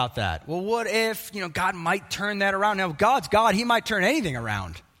guilty about that. Well, what if, God might turn that around? Now, God's God. He might turn anything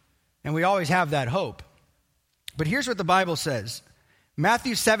around. And we always have that hope. But here's what the Bible says.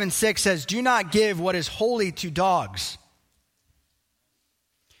 Matthew 7:6 says, "Do not give what is holy to dogs.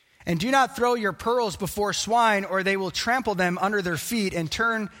 And do not throw your pearls before swine, or they will trample them under their feet and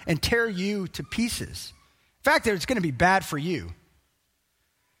turn and tear you to pieces." In fact, it's going to be bad for you.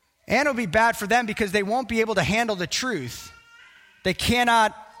 And it'll be bad for them because they won't be able to handle the truth. They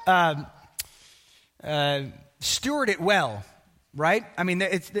cannot steward it well, right? I mean,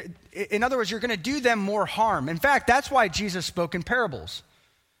 in other words, you're going to do them more harm. In fact, that's why Jesus spoke in parables.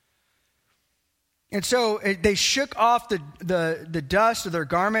 And so they shook off the dust of their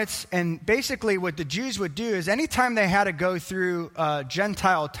garments, and basically what the Jews would do is anytime they had to go through a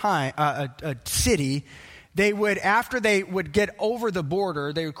Gentile a city, they would, after they would get over the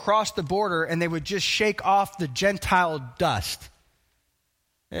border, they would cross the border and they would just shake off the Gentile dust.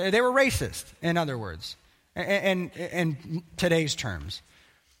 They were racist, in other words, in today's terms.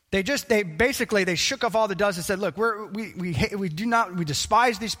 They shook off all the dust and said, "Look, we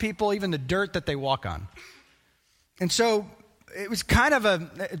despise these people, even the dirt that they walk on." And so it was kind of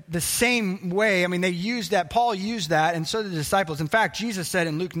the same way. I mean, they used that. Paul used that, and so did the disciples. In fact, Jesus said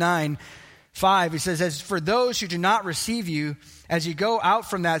in Luke 9:5, he says, "As for those who do not receive you, as you go out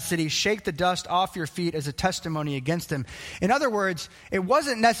from that city, shake the dust off your feet as a testimony against them." In other words, it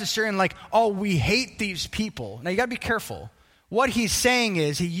wasn't necessarily like, "Oh, we hate these people." Now, you got to be careful. What he's saying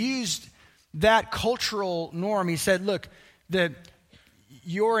is he used that cultural norm. He said, "Look,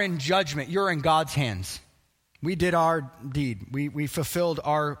 you're in judgment. You're in God's hands. We did our deed. We fulfilled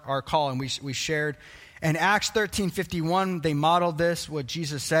our call, and we shared." And Acts 13:51, they modeled this, what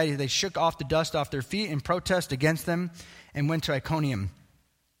Jesus said. They shook off the dust off their feet in protest against them and went to Iconium.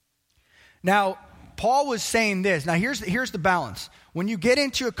 Now, Paul was saying this. Now, here's the balance. When you get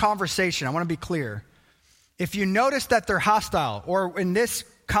into a conversation, I want to be clear. If you notice that they're hostile, or in this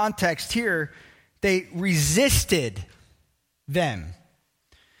context here, they resisted them,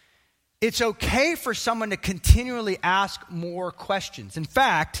 it's okay for someone to continually ask more questions. In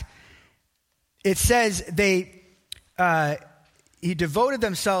fact, it says Paul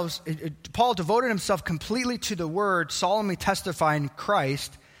devoted himself completely to the word, solemnly testifying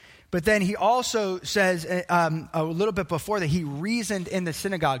Christ. But then he also says a little bit before that he reasoned in the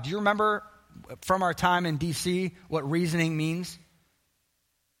synagogue. Do you remember from our time in D.C. what reasoning means?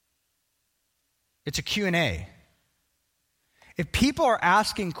 It's a Q&A. If people are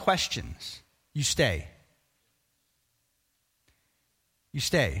asking questions, you stay. You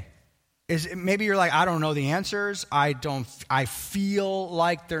stay. Maybe you're like, "I don't know the answers. I feel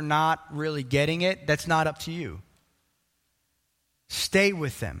like they're not really getting it." That's not up to you. Stay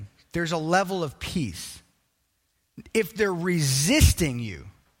with them. There's a level of peace. If they're resisting you,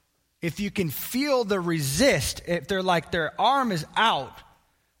 if you can feel the resist, if they're like their arm is out,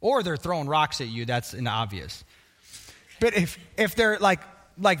 or they're throwing rocks at you, that's an obvious. But if they're like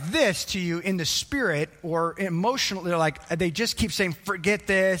this to you in the spirit or emotionally, they're like, they just keep saying, "Forget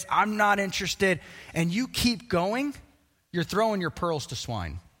this, I'm not interested," and you keep going, you're throwing your pearls to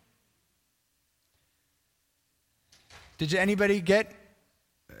swine. Did anybody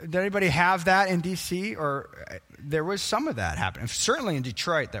have that in D.C.? Or there was some of that happening. Certainly in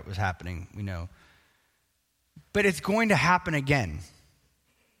Detroit that was happening, we know. But it's going to happen again.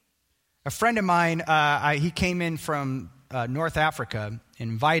 A friend of mine, he came in from North Africa,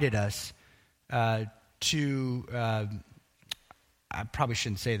 invited us to, I probably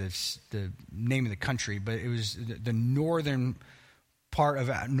shouldn't say this, the name of the country, but it was the northern part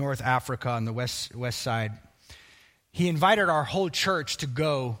of North Africa on the west side. He invited our whole church to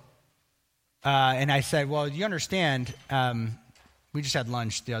go, and I said, "Well, you understand, we just had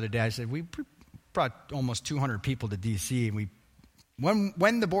lunch the other day." I said, "We brought almost 200 people to D.C., and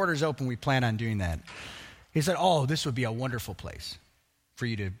when the borders open, we plan on doing that." He said, "Oh, this would be a wonderful place for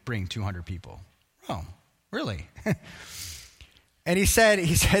you to bring 200 people." "Oh, really?" And he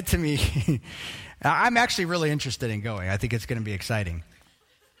said to me, "I'm actually really interested in going. I think it's going to be exciting."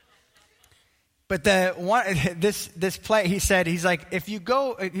 But this play, he said, he's like, "If you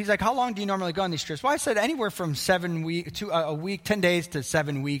go," he's like, "How long do you normally go on these trips?" Well, I said anywhere from 7 weeks to a week, 10 days to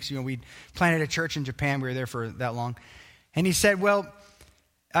 7 weeks. We planted a church in Japan. We were there for that long. And he said, "Well,"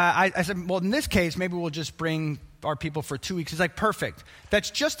 I said, "Well, in this case, maybe we'll just bring our people for 2 weeks." He's like, "Perfect.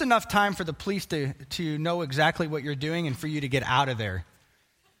 That's just enough time for the police to know exactly what you're doing and for you to get out of there."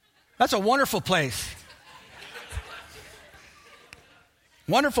 That's a wonderful place.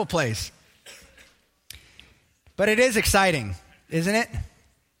 Wonderful place. But it is exciting, isn't it?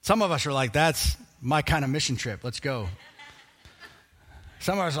 Some of us are like, that's my kind of mission trip. Let's go.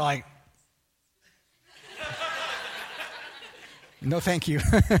 Some of us are like, no, thank you.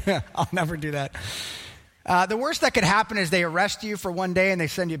 I'll never do that. The worst that could happen is they arrest you for one day and they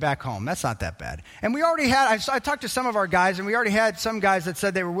send you back home. That's not that bad. And we already had, I talked to some of our guys, and we already had some guys that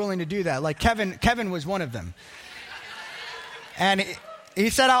said they were willing to do that. Like Kevin was one of them. And he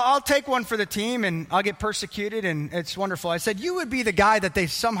said, I'll take one for the team and I'll get persecuted and it's wonderful. I said, you would be the guy that they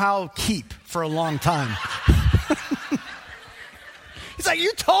somehow keep for a long time. He's like,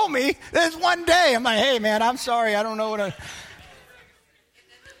 you told me there's one day. I'm like, hey man, I'm sorry. I don't know what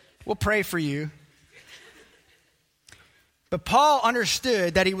we'll pray for you. But Paul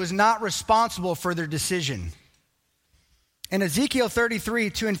understood that he was not responsible for their decision. In Ezekiel 33,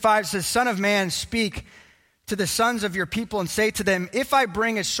 2 and 5 says, Son of man, speak to the sons of your people and say to them, if I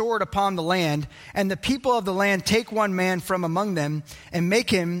bring a sword upon the land, and the people of the land take one man from among them and make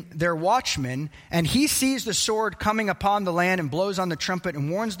him their watchman, and he sees the sword coming upon the land and blows on the trumpet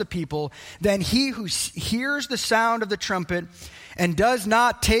and warns the people, then he who hears the sound of the trumpet and does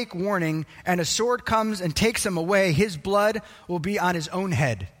not take warning, and a sword comes and takes him away, his blood will be on his own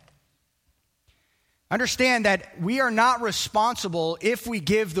head. Understand that we are not responsible if we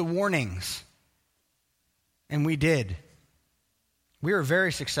give the warnings. And we did. We were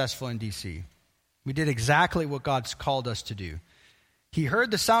very successful in D.C. We did exactly what God's called us to do. He heard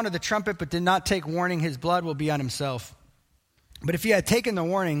the sound of the trumpet but did not take warning. His blood will be on himself. But if he had taken the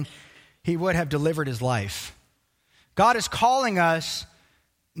warning, he would have delivered his life. God is calling us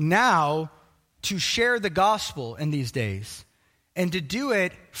now to share the gospel in these days and to do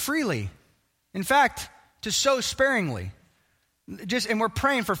it freely. In fact, to sow sparingly. And we're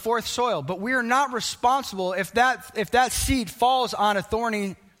praying for fourth soil, but we are not responsible if that seed falls on a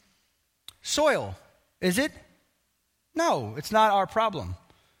thorny soil, is it? No, it's not our problem.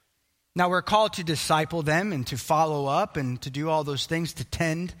 Now we're called to disciple them and to follow up and to do all those things to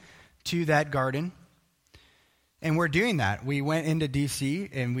tend to that garden. And we're doing that. We went into D.C.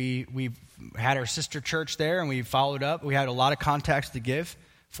 and we had our sister church there and we followed up. We had a lot of contacts to give,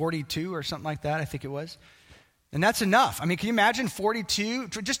 42 or something like that, I think it was. And that's enough. I mean, can you imagine 42?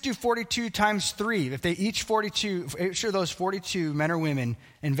 Just do 42 times 3. If they each 42, sure those 42 men or women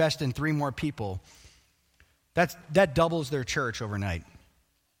invest in 3 more people, that doubles their church overnight.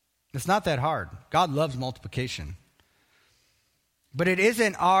 It's not that hard. God loves multiplication. But it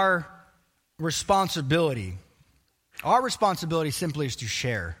isn't our responsibility. Our responsibility simply is to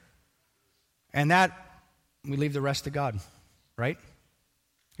share. And that, we leave the rest to God, right?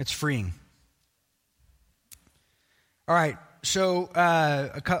 It's freeing. All right, so,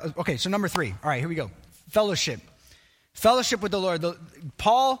 so number 3. All right, here we go. Fellowship. Fellowship with the Lord.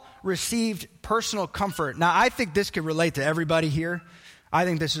 Paul received personal comfort. Now, I think this could relate to everybody here. I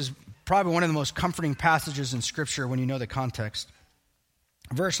think this is probably one of the most comforting passages in Scripture when you know the context.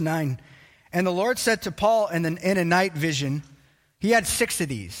 Verse 9, and the Lord said to Paul in a night vision, he had 6 of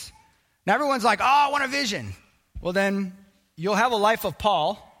these. Now, everyone's like, oh, I want a vision. Well, then you'll have a life of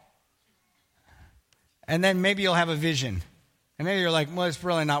Paul. And then maybe you'll have a vision. And maybe you're like, well, it's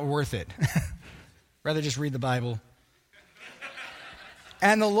really not worth it. Rather just read the Bible.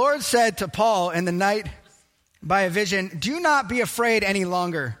 And the Lord said to Paul in the night by a vision, do not be afraid any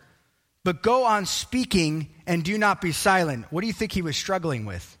longer, but go on speaking and do not be silent. What do you think he was struggling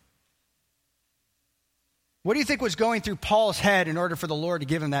with? What do you think was going through Paul's head in order for the Lord to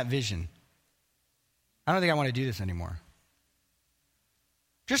give him that vision? I don't think I want to do this anymore.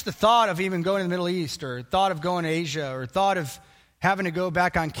 Just the thought of even going to the Middle East or thought of going to Asia or thought of having to go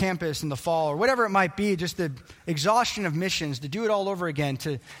back on campus in the fall or whatever it might be, just the exhaustion of missions, to do it all over again,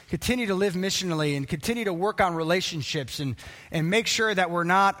 to continue to live missionally and continue to work on relationships and make sure that we're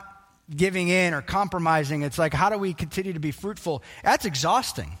not giving in or compromising. It's like, how do we continue to be fruitful? That's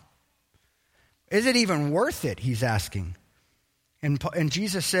exhausting. Is it even worth it, he's asking. And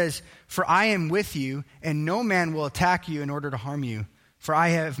Jesus says, for I am with you and no man will attack you in order to harm you. For I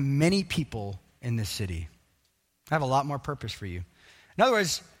have many people in this city. I have a lot more purpose for you. In other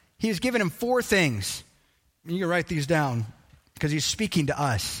words, he has given him 4 things. You can write these down because he's speaking to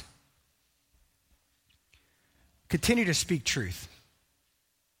us. Continue to speak truth,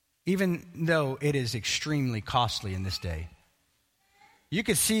 even though it is extremely costly in this day. You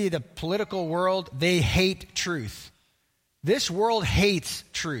can see the political world, they hate truth. This world hates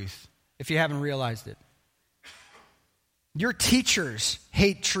truth, if you haven't realized it. Your teachers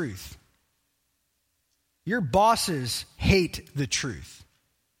hate truth. Your bosses hate the truth.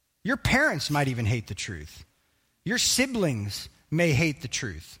 Your parents might even hate the truth. Your siblings may hate the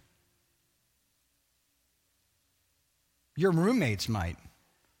truth. Your roommates might,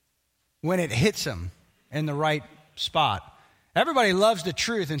 when it hits them in the right spot. Everybody loves the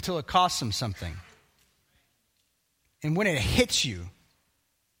truth until it costs them something. And when it hits you.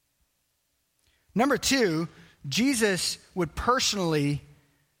 Number two, Jesus would personally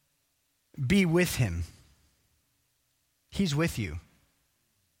be with him. He's with you.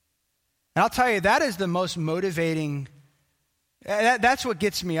 And I'll tell you, that is the most motivating. That's what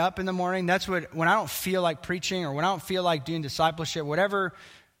gets me up in the morning. That's what, when I don't feel like preaching or when I don't feel like doing discipleship, whatever,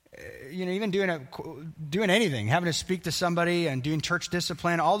 even doing anything, having to speak to somebody and doing church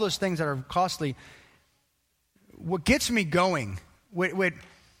discipline, all those things that are costly. What gets me going, what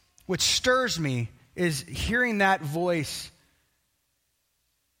stirs me is hearing that voice.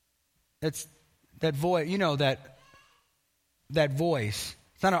 That voice, that voice.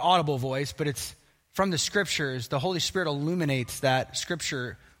 It's not an audible voice, but it's from the scriptures. The Holy Spirit illuminates that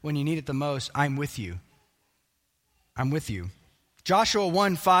scripture when you need it the most. I'm with you. I'm with you. Joshua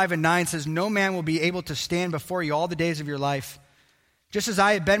 1:5-9 says, no man will be able to stand before you all the days of your life. Just as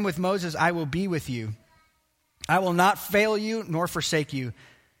I have been with Moses, I will be with you. I will not fail you nor forsake you.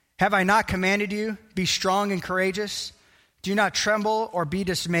 Have I not commanded you? Be strong and courageous. Do not tremble or be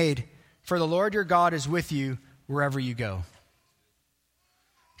dismayed, for the Lord your God is with you wherever you go.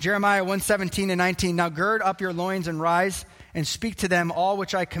 Jeremiah 1:17-19, now gird up your loins and rise and speak to them all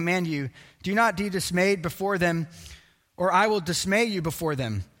which I command you. Do not be dismayed before them, or I will dismay you before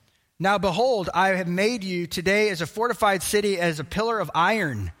them. Now behold, I have made you today as a fortified city, as a pillar of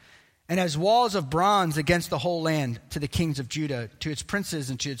iron, and as walls of bronze against the whole land, to the kings of Judah, to its princes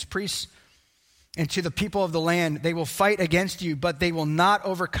and to its priests, and to the people of the land. They will fight against you, but they will not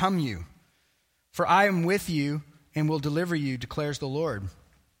overcome you. For I am with you and will deliver you, declares the Lord.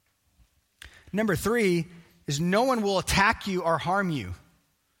 Number 3 is no one will attack you or harm you.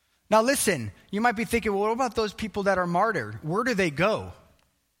 Now listen, you might be thinking, well, what about those people that are martyred? Where do they go?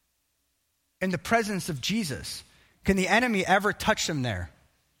 In the presence of Jesus. Can the enemy ever touch them there?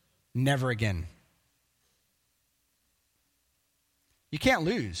 Never again. You can't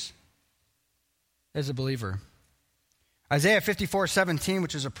lose as a believer. Isaiah 54:17,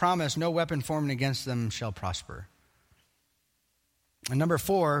 which is a promise, no weapon formed against them shall prosper. And number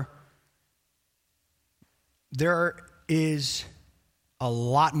 4, there is a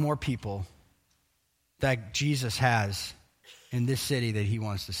lot more people that Jesus has in this city that he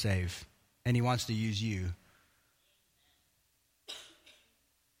wants to save, and he wants to use you.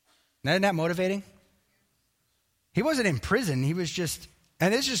 Isn't that motivating? He wasn't in prison. He was just,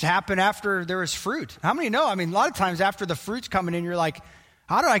 and this just happened after there was fruit. How many know? I mean, a lot of times after the fruit's coming in, you're like,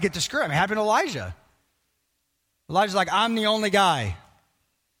 how did I get discouraged? I mean, it happened to Elijah. Elijah's like, I'm the only guy.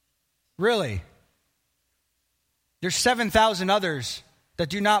 Really? There's 7,000 others that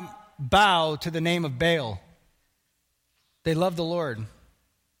do not bow to the name of Baal. They love the Lord.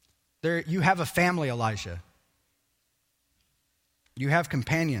 You have a family, Elijah. You have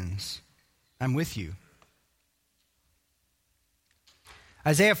companions. I'm with you.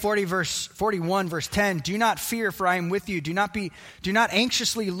 Isaiah 41, verse 10, do not fear, for I am with you. Do not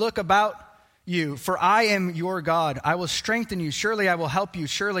anxiously look about you, for I am your God. I will strengthen you. Surely I will help you.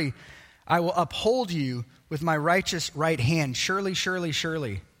 Surely I will uphold you with my righteous right hand. Surely, surely,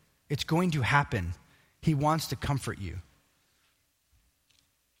 surely. It's going to happen. He wants to comfort you.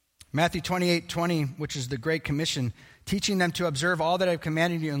 Matthew 28:20, which is the Great Commission, teaching them to observe all that I have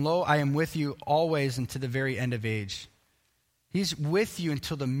commanded you, and lo, I am with you always and to the very end of age. He's with you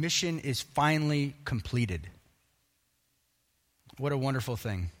until the mission is finally completed. What a wonderful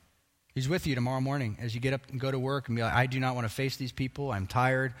thing. He's with you tomorrow morning as you get up and go to work and be like, I do not want to face these people. I'm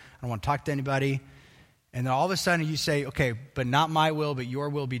tired. I don't want to talk to anybody. And then all of a sudden you say, okay, but not my will, but your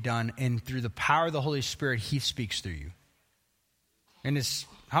will be done. And through the power of the Holy Spirit, he speaks through you. And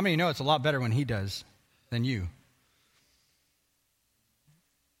how many know it's a lot better when he does than you?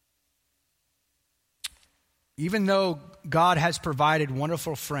 Even though God has provided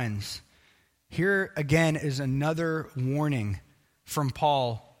wonderful friends, here again is another warning from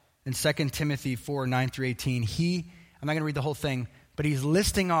Paul in 2 Timothy 4:9-18. I'm not going to read the whole thing, but he's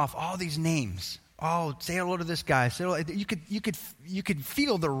listing off all these names. Oh, say hello to this guy. You could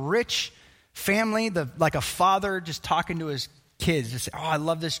feel the rich family, like a father just talking to his kids. Just say, oh, I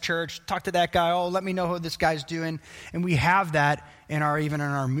love this church. Talk to that guy. Oh, let me know how this guy's doing. And we have that even in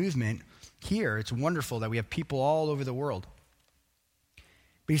our movement here. It's wonderful that we have people all over the world.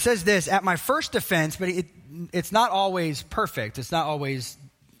 But he says this, at my first defense, but it's not always perfect. It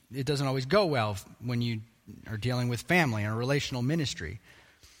doesn't always go well when you are dealing with family and a relational ministry.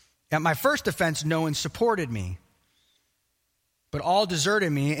 At my first defense, no one supported me. but all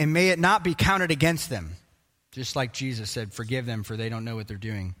deserted me, and may it not be counted against them. Just like Jesus said, forgive them, for they don't know what they're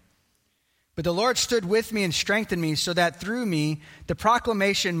doing. But the Lord stood with me and strengthened me, so that through me the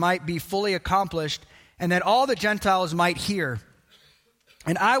proclamation might be fully accomplished, and that all the Gentiles might hear.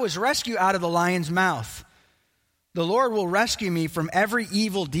 And I was rescued out of the lion's mouth. The Lord will rescue me from every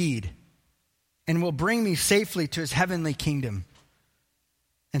evil deed, and will bring me safely to his heavenly kingdom.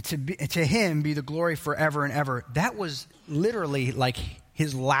 And to him be the glory forever and ever. That was literally like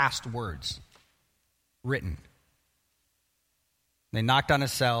his last words written. They knocked on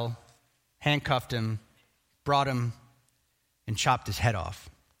his cell, handcuffed him, brought him, and chopped his head off.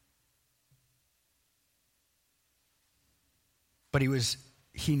 But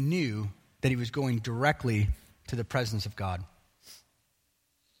he knew that he was going directly to the presence of God.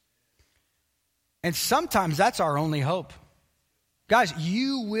 And sometimes that's our only hope. Guys,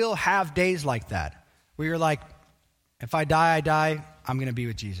 you will have days like that, where you're like, if I die, I die. I'm going to be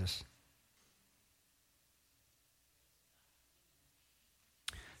with Jesus.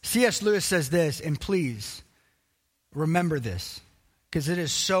 C.S. Lewis says this, and please remember this, because it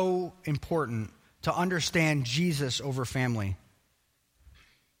is so important to understand Jesus over family.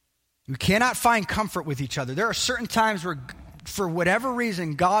 You cannot find comfort with each other. There are certain times where, for whatever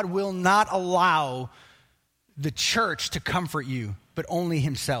reason, God will not allow the church to comfort you, but only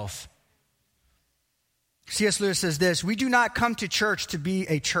himself. C.S. Lewis says this, we do not come to church to be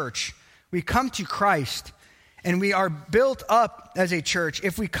a church. We come to Christ, and we are built up as a church.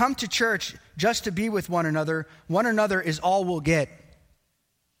 If we come to church just to be with one another is all we'll get.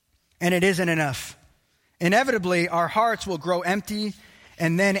 And it isn't enough. Inevitably, our hearts will grow empty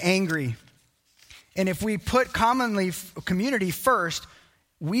and then angry. And if we put community first,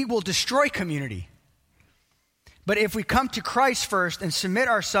 we will destroy community. But if we come to Christ first and submit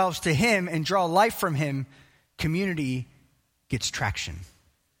ourselves to him and draw life from him, community gets traction.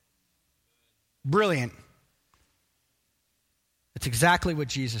 Brilliant. That's exactly what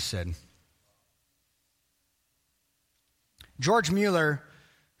Jesus said. George Mueller,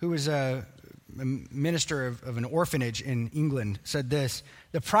 who was a minister of an orphanage in England, said this,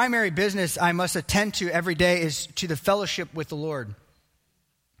 the primary business I must attend to every day is to the fellowship with the Lord.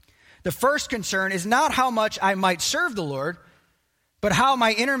 The first concern is not how much I might serve the Lord, but how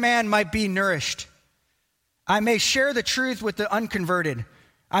my inner man might be nourished. I may share the truth with the unconverted.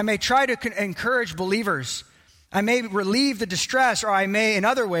 I may try to encourage believers. I may relieve the distress, or I may, in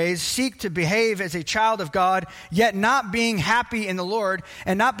other ways, seek to behave as a child of God, yet not being happy in the Lord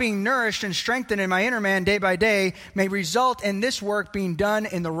and not being nourished and strengthened in my inner man day by day may result in this work being done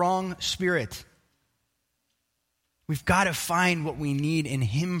in the wrong spirit. We've got to find what we need in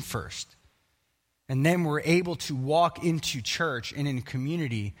him first. And then we're able to walk into church and in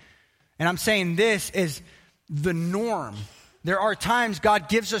community. And I'm saying this is the norm. There are times God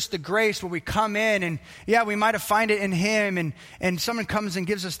gives us the grace where we come in and, we might have find it in him and someone comes and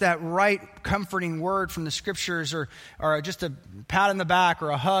gives us that right comforting word from the scriptures or just a pat on the back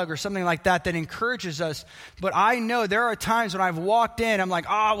or a hug or something like that encourages us. But I know there are times when I've walked in, I'm like,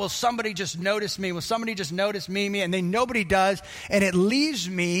 will somebody just notice me? Will somebody just notice me? And then nobody does. And it leaves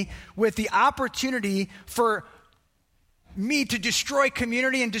me with the opportunity for me to destroy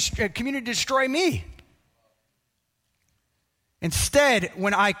community and community to destroy me. Instead,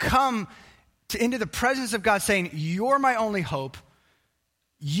 when I come into the presence of God saying, you're my only hope,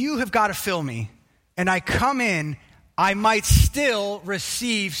 you have got to fill me, and I come in, I might still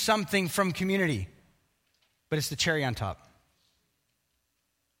receive something from community. But it's the cherry on top.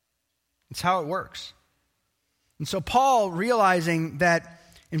 It's how it works. And so Paul, realizing that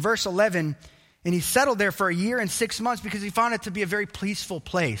in verse 11, and he settled there for 1 year and 6 months because he found it to be a very peaceful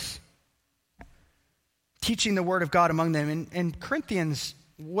place, teaching the word of God among them. And Corinthians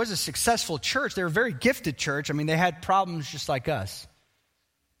was a successful church. They were a very gifted church. I mean, they had problems just like us.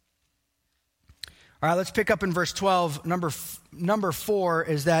 All right, let's pick up in verse 12. Number 4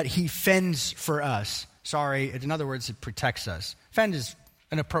 is that he fends for us. Sorry, in other words, it protects us. Fend is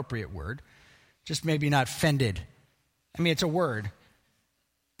an appropriate word, just maybe not fended. I mean, it's a word.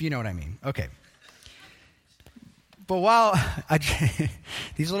 You know what I mean. Okay. But while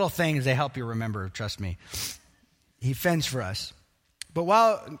these little things, they help you remember, trust me. He fends for us. But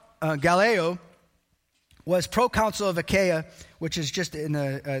while Gallio was proconsul of Achaia, which is just in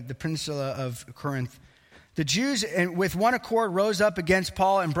the peninsula of Corinth, the Jews with one accord rose up against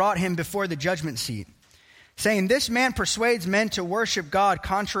Paul and brought him before the judgment seat, saying, this man persuades men to worship God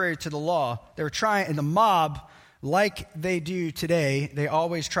contrary to the law. They were trying, and the mob, like they do today, they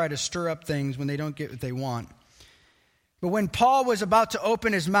always try to stir up things when they don't get what they want. But when Paul was about to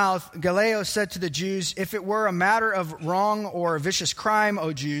open his mouth, Gallio said to the Jews, "If it were a matter of wrong or a vicious crime,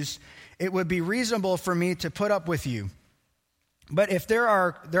 O Jews, it would be reasonable for me to put up with you. But if there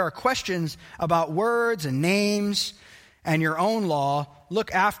are questions about words and names and your own law,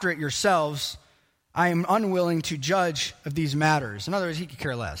 look after it yourselves. I am unwilling to judge of these matters." In other words, he could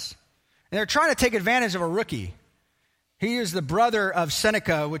care less. And they're trying to take advantage of a rookie. He is the brother of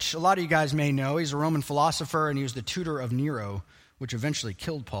Seneca, which a lot of you guys may know. He's a Roman philosopher, and he was the tutor of Nero, which eventually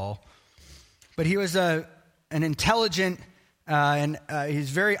killed Paul. But he was an intelligent, and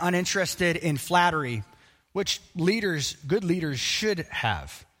he's very uninterested in flattery, which good leaders should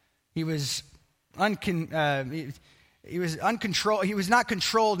have. He was he was uncontrolled. He was not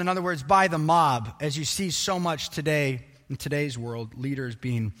controlled, in other words, by the mob, as you see so much today in today's world, leaders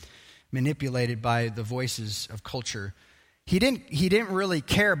being manipulated by the voices of culture. He didn't really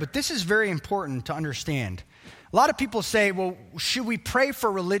care, but this is very important to understand. A lot of people say, well, should we pray for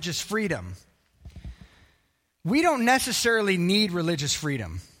religious freedom? We don't necessarily need religious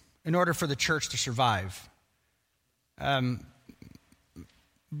freedom in order for the church to survive. But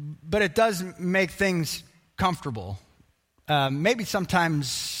it does make things comfortable. Maybe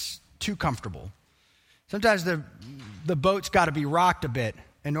sometimes too comfortable. Sometimes the boat's got to be rocked a bit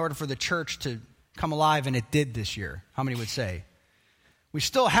in order for the church to come alive, and it did this year. How many would say? We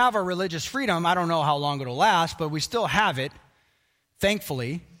still have our religious freedom. I don't know how long it'll last, but we still have it,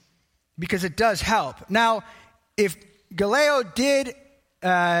 thankfully, because it does help. Now, if Gallio did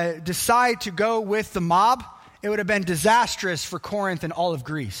decide to go with the mob, it would have been disastrous for Corinth and all of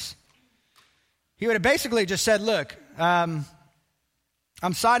Greece. He would have basically just said, look, I'm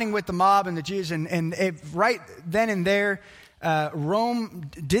siding with the mob and the Jews, and right then and there,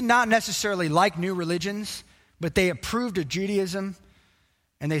 Rome did not necessarily like new religions, but they approved of Judaism,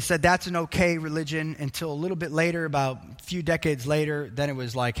 and they said that's an okay religion until a little bit later, about a few decades later, then it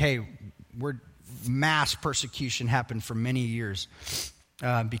was like, hey, mass persecution happened for many years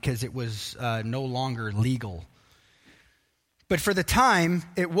because it was no longer legal. But for the time,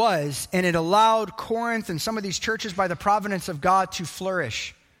 it was, and it allowed Corinth and some of these churches by the providence of God to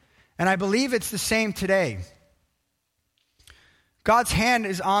flourish. And I believe it's the same today. God's hand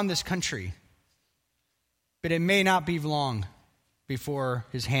is on this country, but it may not be long before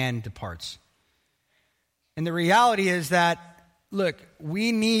his hand departs. And the reality is that, look,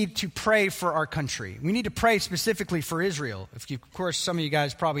 we need to pray for our country. We need to pray specifically for Israel. Of course, some of you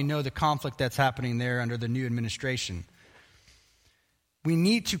guys probably know the conflict that's happening there under the new administration. We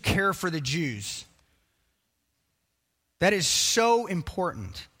need to care for the Jews. That is so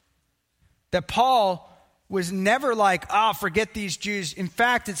important. That Paul was never like, forget these Jews. In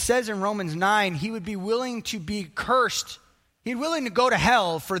fact, it says in Romans 9, he would be willing to be cursed. He'd be willing to go to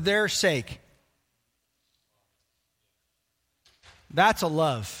hell for their sake. That's a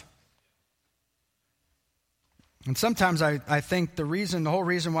love. And sometimes I think the whole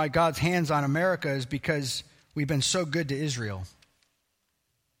reason why God's hand's on America is because we've been so good to Israel.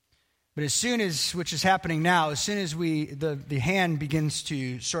 But as soon as, which is happening now, as soon as the hand begins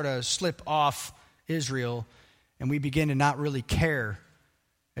to sort of slip off Israel, and we begin to not really care,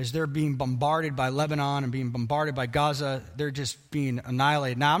 as they're being bombarded by Lebanon and being bombarded by Gaza, they're just being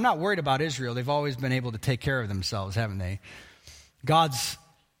annihilated. Now, I'm not worried about Israel. They've always been able to take care of themselves, haven't they? God's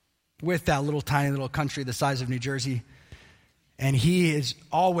with that little tiny little country the size of New Jersey, and he has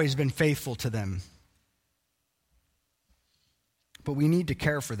always been faithful to them. But we need to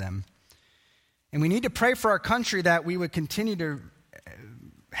care for them. And we need to pray for our country that we would continue to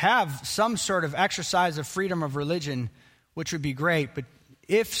have some sort of exercise of freedom of religion, which would be great. But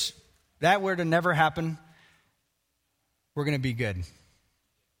if that were to never happen, we're going to be good.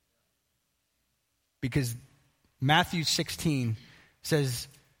 Because Matthew 16 says,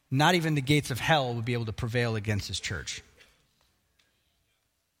 not even the gates of hell will be able to prevail against his church.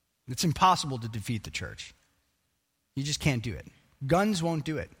 It's impossible to defeat the church. You just can't do it. Guns won't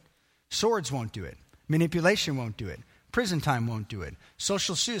do it. Swords won't do it. Manipulation won't do it. Prison time won't do it.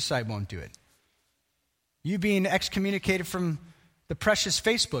 Social suicide won't do it. You being excommunicated from the precious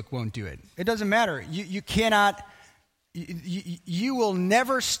Facebook won't do it. It doesn't matter. You cannot, you will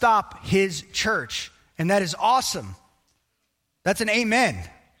never stop his church. And that is awesome. That's an amen.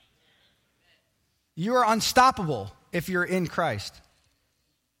 You are unstoppable if you're in Christ.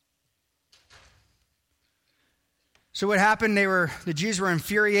 So what happened, the Jews were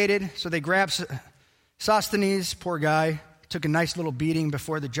infuriated, so they grabbed Sosthenes, poor guy, took a nice little beating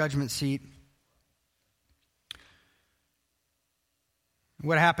before the judgment seat.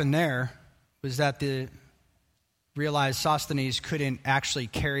 What happened there was that they realized Sosthenes couldn't actually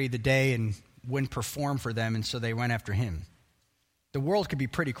carry the day and wouldn't perform for them, and so they went after him. The world could be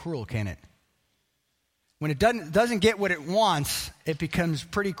pretty cruel, can't it? When it doesn't get what it wants, it becomes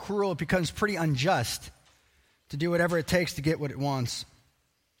pretty cruel, it becomes pretty unjust to do whatever it takes to get what it wants.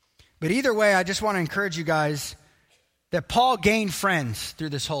 But either way, I just want to encourage you guys that Paul gained friends through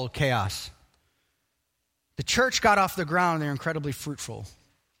this whole chaos. The church got off the ground, and they're incredibly fruitful.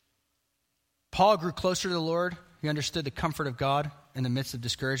 Paul grew closer to the Lord. He understood the comfort of God in the midst of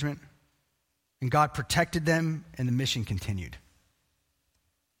discouragement. And God protected them, and the mission continued.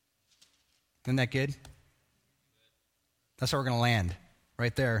 Isn't that good? That's where we're going to land,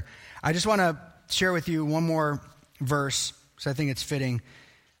 right there. I just want to share with you one more verse, because I think it's fitting.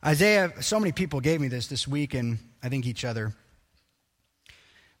 Isaiah, so many people gave me this week, and I think each other.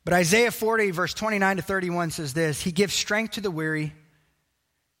 But Isaiah 40, verse 29 to 31 says this: He gives strength to the weary,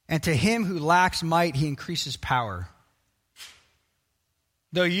 and to him who lacks might, he increases power.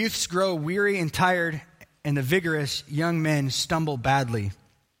 Though youths grow weary and tired, and the vigorous young men stumble badly,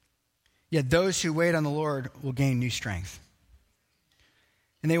 yet those who wait on the Lord will gain new strength.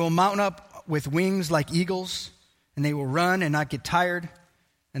 And they will mount up with wings like eagles, and they will run and not get tired,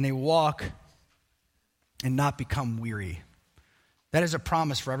 and they will walk and not become weary. That is a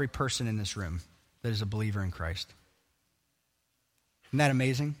promise for every person in this room that is a believer in Christ. Isn't that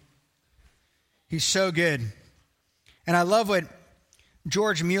amazing? He's so good. And I love what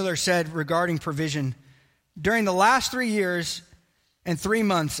George Mueller said regarding provision. During the last 3 years and 3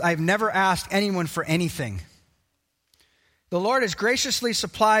 months, I've never asked anyone for anything. The Lord has graciously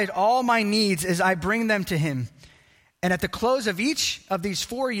supplied all my needs as I bring them to him. And at the close of each of these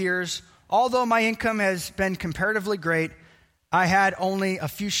 4 years, although my income has been comparatively great, I had only a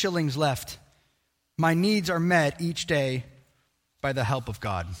few shillings left. My needs are met each day by the help of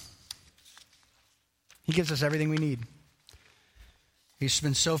God. He gives us everything we need. He's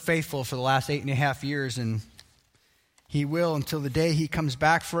been so faithful for the last 8.5 years, and he will until the day he comes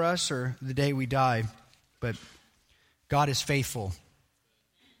back for us or the day we die. But God is faithful.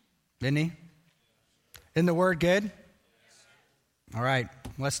 Isn't he? Isn't the word good? All right,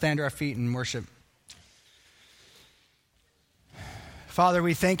 let's stand to our feet and worship. Father,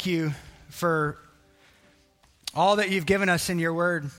 we thank you for all that you've given us in your word.